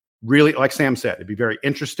be really, like Sam said, it'd be very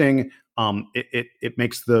interesting. It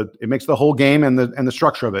makes the whole game and the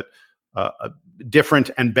structure of it different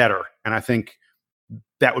and better. And I think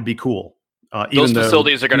that would be cool. Those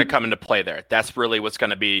facilities are going to come into play there. That's really what's going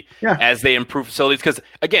to be as they improve facilities. Because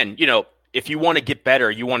again, if you want to get better,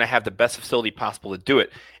 you want to have the best facility possible to do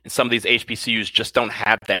it. And some of these HBCUs just don't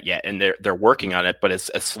have that yet, and they're working on it, but it's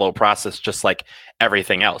a slow process, just like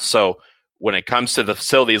everything else. So when it comes to the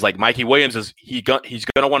facilities, like Mikey Williams he's going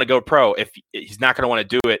to want to go pro. If he's not going to want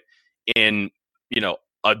to do it in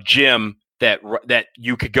a gym that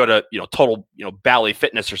you could go to total Bally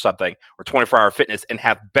Fitness or something, or 24-hour fitness, and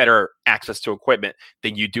have better access to equipment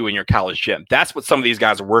than you do in your college gym. That's what some of these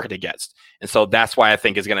guys are working against. And so that's why I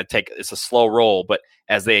think it's a slow roll, but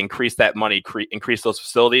as they increase that money, increase those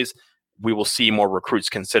facilities, we will see more recruits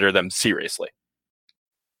consider them seriously.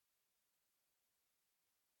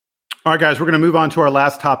 All right, guys, we're going to move on to our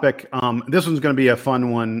last topic. This one's going to be a fun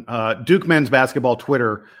one. Duke men's basketball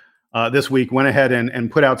Twitter this week went ahead and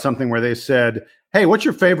put out something where they said, hey, what's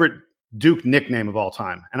your favorite Duke nickname of all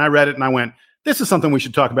time? And I read it and I went, this is something we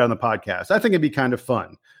should talk about in the podcast. I think it'd be kind of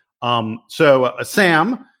fun. So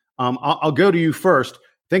Sam, I'll go to you first.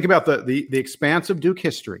 Think about the expanse of Duke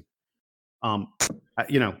history.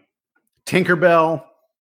 Tinkerbell,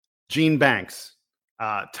 Gene Banks,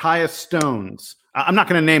 Tyus Stones. I'm not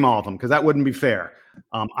going to name all of them because that wouldn't be fair.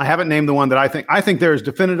 I haven't named the one that I think there is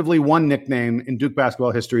definitively one nickname in Duke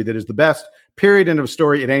basketball history that is the best. Period. End of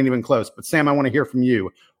story. It ain't even close. But Sam, I want to hear from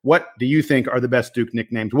you. What do you think are the best Duke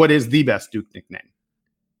nicknames? What is the best Duke nickname?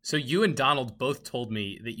 So you and Donald both told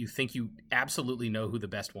me that you think you absolutely know who the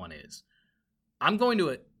best one is. I'm going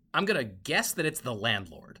to guess that it's the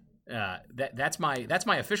Landlord. That's my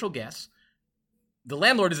official guess. The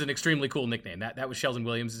Landlord is an extremely cool nickname. That was Sheldon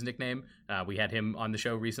Williams' nickname. We had him on the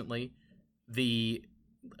show recently. The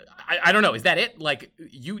I don't know. Is that it? Like,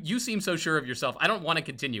 you seem so sure of yourself. I don't want to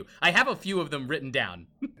continue. I have a few of them written down.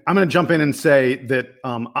 I'm going to jump in and say that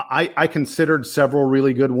I considered several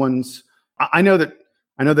really good ones. I know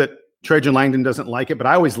that Trajan Langdon doesn't like it, but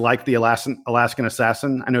I always like the Alaskan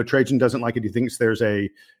Assassin. I know Trajan doesn't like it. He thinks there's a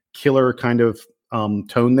killer kind of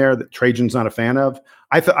tone there that Trajan's not a fan of.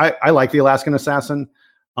 I like the Alaskan Assassin,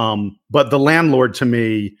 but the Landlord to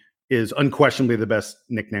me is unquestionably the best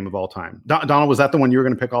nickname of all time. Donald, was that the one you were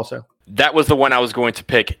going to pick also? That was the one I was going to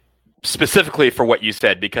pick specifically for what you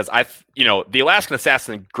said, because the Alaskan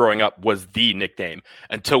Assassin growing up was the nickname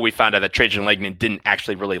until we found out that Trajan Langdon didn't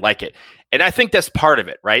actually really like it. And I think that's part of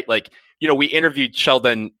it, right? Like, we interviewed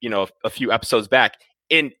Sheldon, a few episodes back,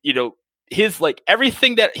 and, his, like,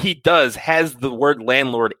 everything that he does has the word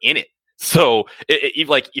landlord in it. So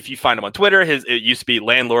like, if you find him on Twitter, it used to be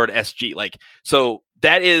Landlord SG. Like, so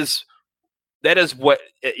that is what,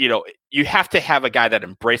 you have to have a guy that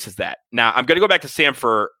embraces that. Now, I'm going to go back to Sam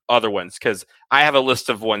for other ones, because I have a list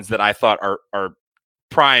of ones that I thought are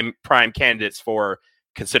prime candidates for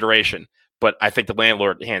consideration, but I think the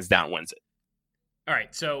Landlord hands down wins it. All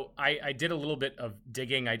right, so I did a little bit of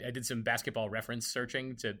digging. I did some basketball reference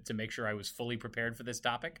searching to make sure I was fully prepared for this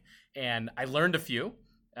topic, and I learned a few.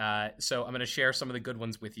 So I'm going to share some of the good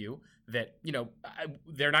ones with you that,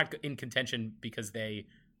 they're not in contention because they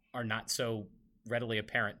are not so readily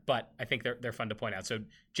apparent, but I think they're fun to point out. So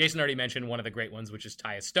Jason already mentioned one of the great ones, which is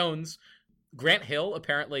Tyus Stones. Grant Hill,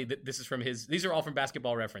 apparently, this is from these are all from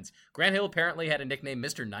Basketball Reference. Grant Hill apparently had a nickname,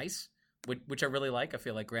 Mr. Nice, which I really like. I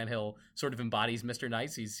feel like Grant Hill sort of embodies Mr.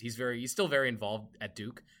 Nice. He's still very involved at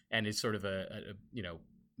Duke and is sort of a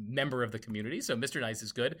member of the community. So Mr. Nice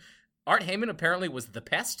is good. Art Heyman apparently was the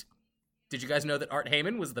Pest. Did you guys know that Art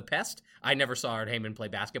Heyman was the Pest? I never saw Art Heyman play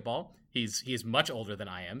basketball. He's much older than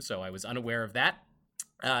I am, so I was unaware of that.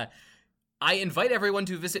 I invite everyone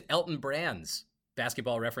to visit Elton Brand's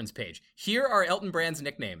Basketball Reference page. Here are Elton Brand's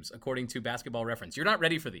nicknames, according to Basketball Reference. You're not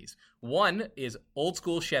ready for these. One is Old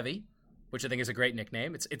School Chevy, which I think is a great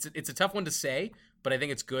nickname. It's a tough one to say, but I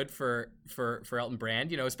think it's good for Elton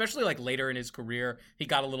Brand. Especially like later in his career, he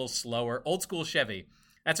got a little slower. Old School Chevy.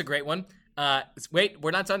 That's a great one. Wait,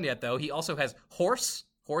 we're not done yet, though. He also has Horse.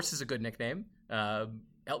 Horse is a good nickname.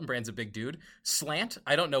 Elton Brand's a big dude. Slant.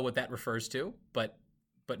 I don't know what that refers to, but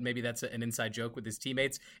maybe that's an inside joke with his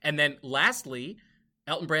teammates. And then lastly,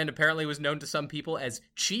 Elton Brand apparently was known to some people as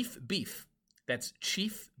Chief Beef. That's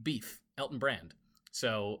Chief Beef, Elton Brand.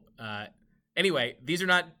 So anyway, these are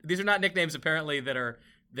not nicknames apparently that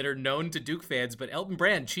are known to Duke fans, but Elton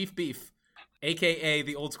Brand, Chief Beef, AKA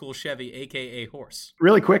the Old School Chevy, AKA Horse.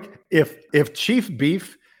 Really quick, if Chief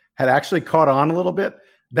Beef had actually caught on a little bit,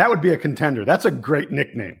 that would be a contender. That's a great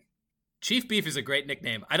nickname. Chief Beef is a great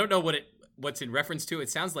nickname. I don't know what's in reference to. It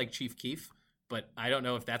sounds like Chief Keef, but I don't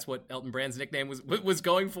know if that's what Elton Brand's nickname was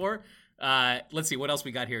going for. Let's see what else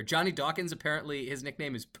we got here. Johnny Dawkins, apparently his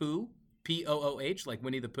nickname is Pooh, P-O-O-H, like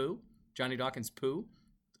Winnie the Pooh. Johnny Dawkins Pooh.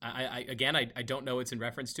 I don't know what's in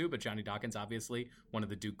reference to, but Johnny Dawkins, obviously one of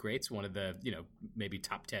the Duke greats, one of the, maybe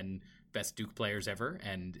top 10 best Duke players ever,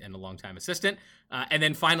 and a longtime assistant. And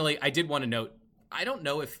then finally, I did want to note, I don't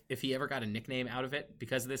know if he ever got a nickname out of it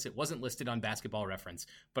because of this. It wasn't listed on Basketball Reference,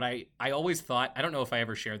 but I always thought, I don't know if I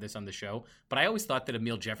ever shared this on the show, but I always thought that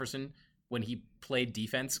Emil Jefferson, when he played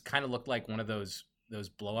defense, kind of looked like one of those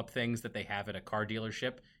blow up things that they have at a car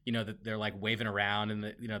dealership, that they're like waving around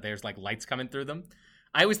and there's like lights coming through them.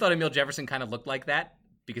 I always thought Emil Jefferson kind of looked like that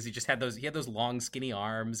because he had those long skinny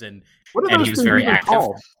arms and he was very active.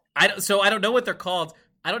 I don't know what they're called.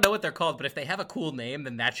 But if they have a cool name,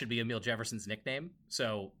 then that should be Emil Jefferson's nickname.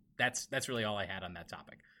 So that's really all I had on that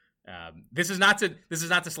topic. This is not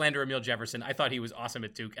to slander Emil Jefferson. I thought he was awesome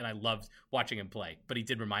at Duke, and I loved watching him play. But he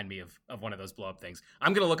did remind me of one of those blow up things.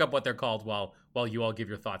 I'm gonna look up what they're called while you all give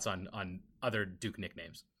your thoughts on other Duke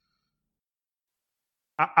nicknames.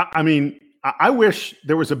 I mean, I wish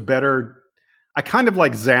there was a better. I kind of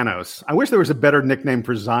like Xanos. I wish there was a better nickname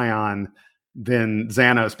for Zion than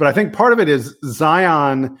Xanos, but I think part of it is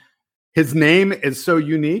Zion. His name is so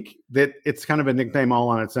unique that it's kind of a nickname all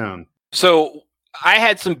on its own. So I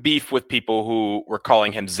had some beef with people who were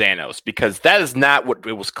calling him Xanos because that is not what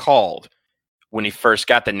it was called when he first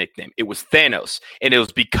got the nickname. It was Thanos. And it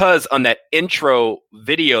was because on that intro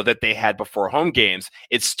video that they had before home games,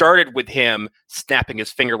 it started with him snapping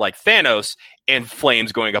his finger like Thanos and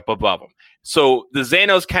flames going up above him. So the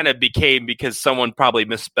Xanos kind of became because someone probably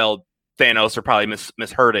misspelled Thanos or probably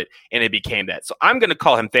misheard it, and it became that. So I'm going to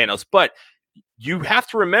call him Thanos, but you have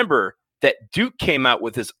to remember that Duke came out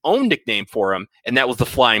with his own nickname for him, and that was the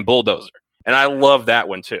Flying Bulldozer. And I love that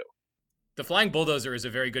one too. The Flying Bulldozer is a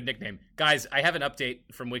very good nickname. Guys, I have an update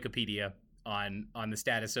from Wikipedia on the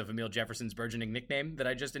status of Emil Jefferson's burgeoning nickname that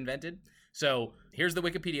I just invented. So here's the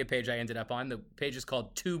Wikipedia page I ended up on. The page is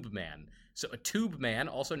called Tube Man. So a tube man,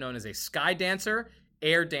 also known as a sky dancer,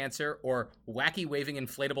 air dancer, or wacky waving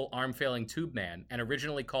inflatable arm flailing tube man, and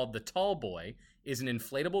originally called the Tall Boy, is an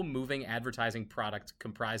inflatable moving advertising product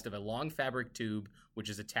comprised of a long fabric tube which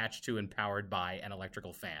is attached to and powered by an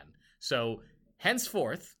electrical fan. So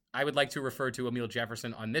henceforth, I would like to refer to Emil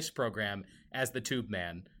Jefferson on this program as the Tube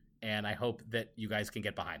Man, and I hope that you guys can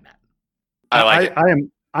get behind that. I like it.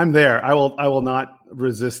 I'm there. I will not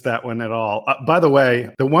resist that one at all. By the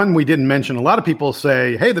way, the one we didn't mention, a lot of people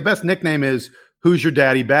say, hey, the best nickname is Who's Your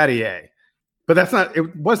Daddy Battier? But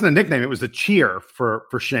it wasn't a nickname. It was a cheer for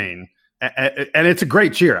Shane. And it's a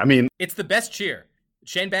great cheer. I mean, it's the best cheer.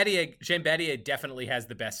 Shane Battier definitely has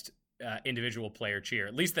the best individual player cheer,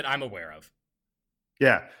 at least that I'm aware of.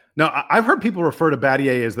 Yeah. No, I've heard people refer to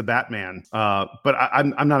Battier as the Batman, but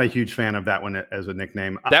I'm not a huge fan of that one as a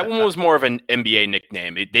nickname. That one was more of an NBA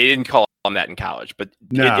nickname. They didn't call him that in college, but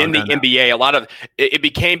in the NBA, a lot of it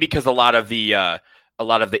became because a lot of the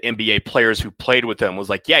NBA players who played with him was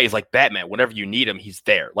like, yeah, he's like Batman. Whenever you need him, he's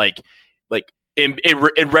there. Like in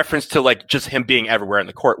reference to like just him being everywhere in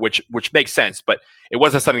the court, which makes sense, but it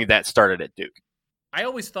wasn't something that started at Duke. I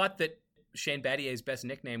always thought that Shane Battier's best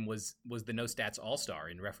nickname was the No Stats All-Star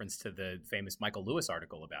in reference to the famous Michael Lewis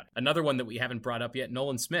article about it. Another one that we haven't brought up yet,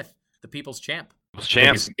 Nolan Smith, the People's Champ. People's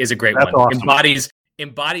Champ is a great That's one. Awesome.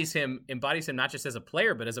 Embodies him not just as a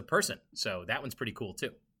player, but as a person. So that one's pretty cool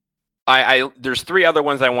too. There's three other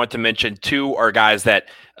ones I want to mention. Two are guys that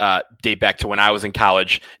date back to when I was in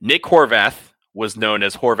college. Nick Horvath was known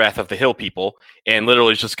as Horvath of the Hill People, and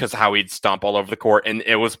literally just because of how he'd stomp all over the court, and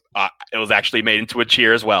it was actually made into a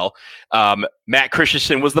cheer as well. Matt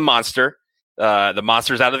Christensen was the monster. The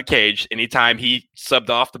monster's out of the cage. Anytime he subbed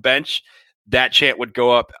off the bench, that chant would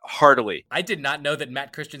go up heartily. I did not know that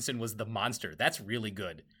Matt Christensen was the monster. That's really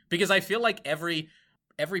good, because I feel like every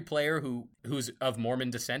player who's of Mormon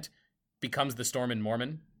descent becomes the Storm and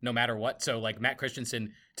Mormon, no matter what. So like Matt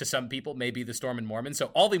Christensen, to some people, may be the Storm and Mormon.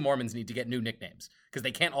 So all the Mormons need to get new nicknames because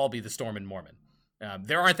they can't all be the Storm and Mormon.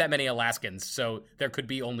 There aren't that many Alaskans, so there could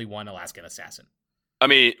be only one Alaskan assassin. I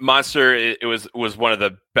mean, Monster, it was one of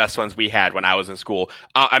the best ones we had when I was in school.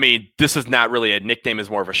 I mean, this is not really a nickname,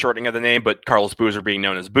 it's more of a shortening of the name, but Carlos Boozer being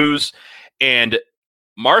known as Booze, and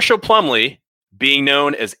Marshall Plumlee being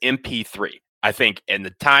known as MP3. I think in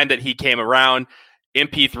the time that he came around,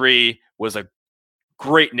 MP3 was a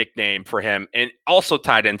great nickname for him, and also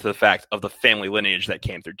tied into the fact of the family lineage that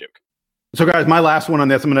came through Duke. So, guys, my last one on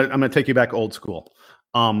this, I'm gonna take you back old school.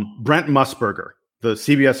 Brent Musburger, the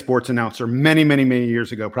CBS Sports announcer, many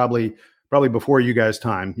years ago, probably before you guys'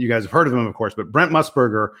 time. You guys have heard of him, of course, but Brent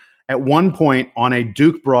Musburger, at one point on a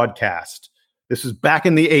Duke broadcast, this is back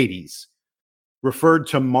in the 80s, referred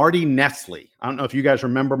to Marty Nestle. I don't know if you guys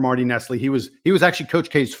remember Marty Nestle. He was actually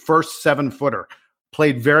Coach K's first 7-footer.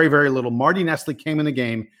 Played very, very little. Marty Nestle came in the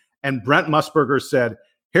game, and Brent Musburger said,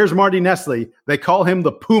 here's Marty Nestle. They call him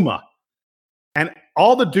the Puma. And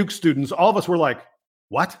all the Duke students, all of us were like,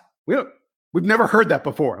 what? We've never heard that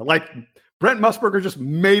before. Like, Brent Musburger just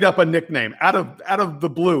made up a nickname out of the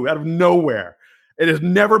blue, out of nowhere. It has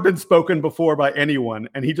never been spoken before by anyone.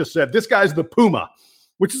 And he just said, this guy's the Puma,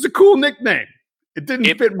 which is a cool nickname. It didn't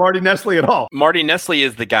fit Marty Nestle at all. Marty Nestle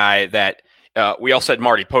is the guy that we all said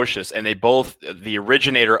Marty Pocious, and the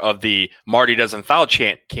originator of the Marty Doesn't Foul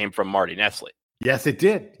chant came from Marty Nestle. Yes, it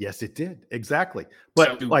did. Exactly.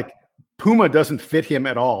 But Puma doesn't fit him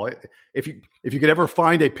at all. If you could ever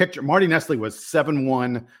find a picture, Marty Nestle was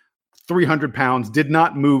 7'1", 300 pounds, did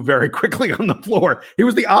not move very quickly on the floor. He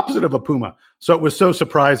was the opposite of a Puma. So it was so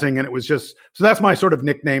surprising. And it was just, so that's my sort of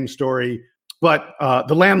nickname story. But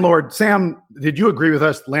the landlord, Sam, did you agree with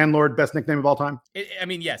us? Landlord, best nickname of all time? I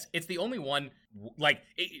mean, yes, it's the only one. Like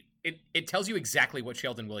it tells you exactly what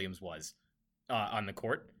Sheldon Williams was on the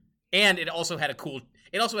court, and it also had a cool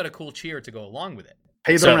cheer to go along with it.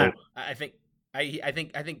 Pay the rent. I think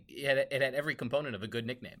it had every component of a good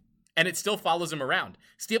nickname, and it still follows him around.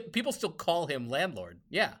 People still call him Landlord.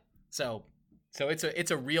 Yeah, so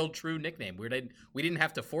it's a real true nickname. We didn't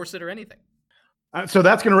have to force it or anything. So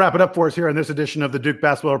that's going to wrap it up for us here in this edition of the Duke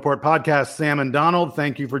Basketball Report podcast. Sam and Donald,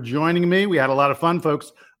 thank you for joining me. We had a lot of fun,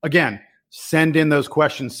 folks. Again, send in those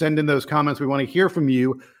questions, send in those comments. We want to hear from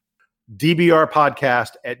you.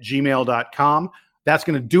 dbrpodcast@gmail.com. That's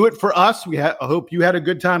going to do it for us. I hope you had a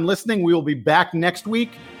good time listening. We will be back next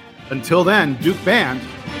week. Until then, Duke Band,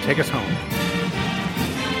 take us home.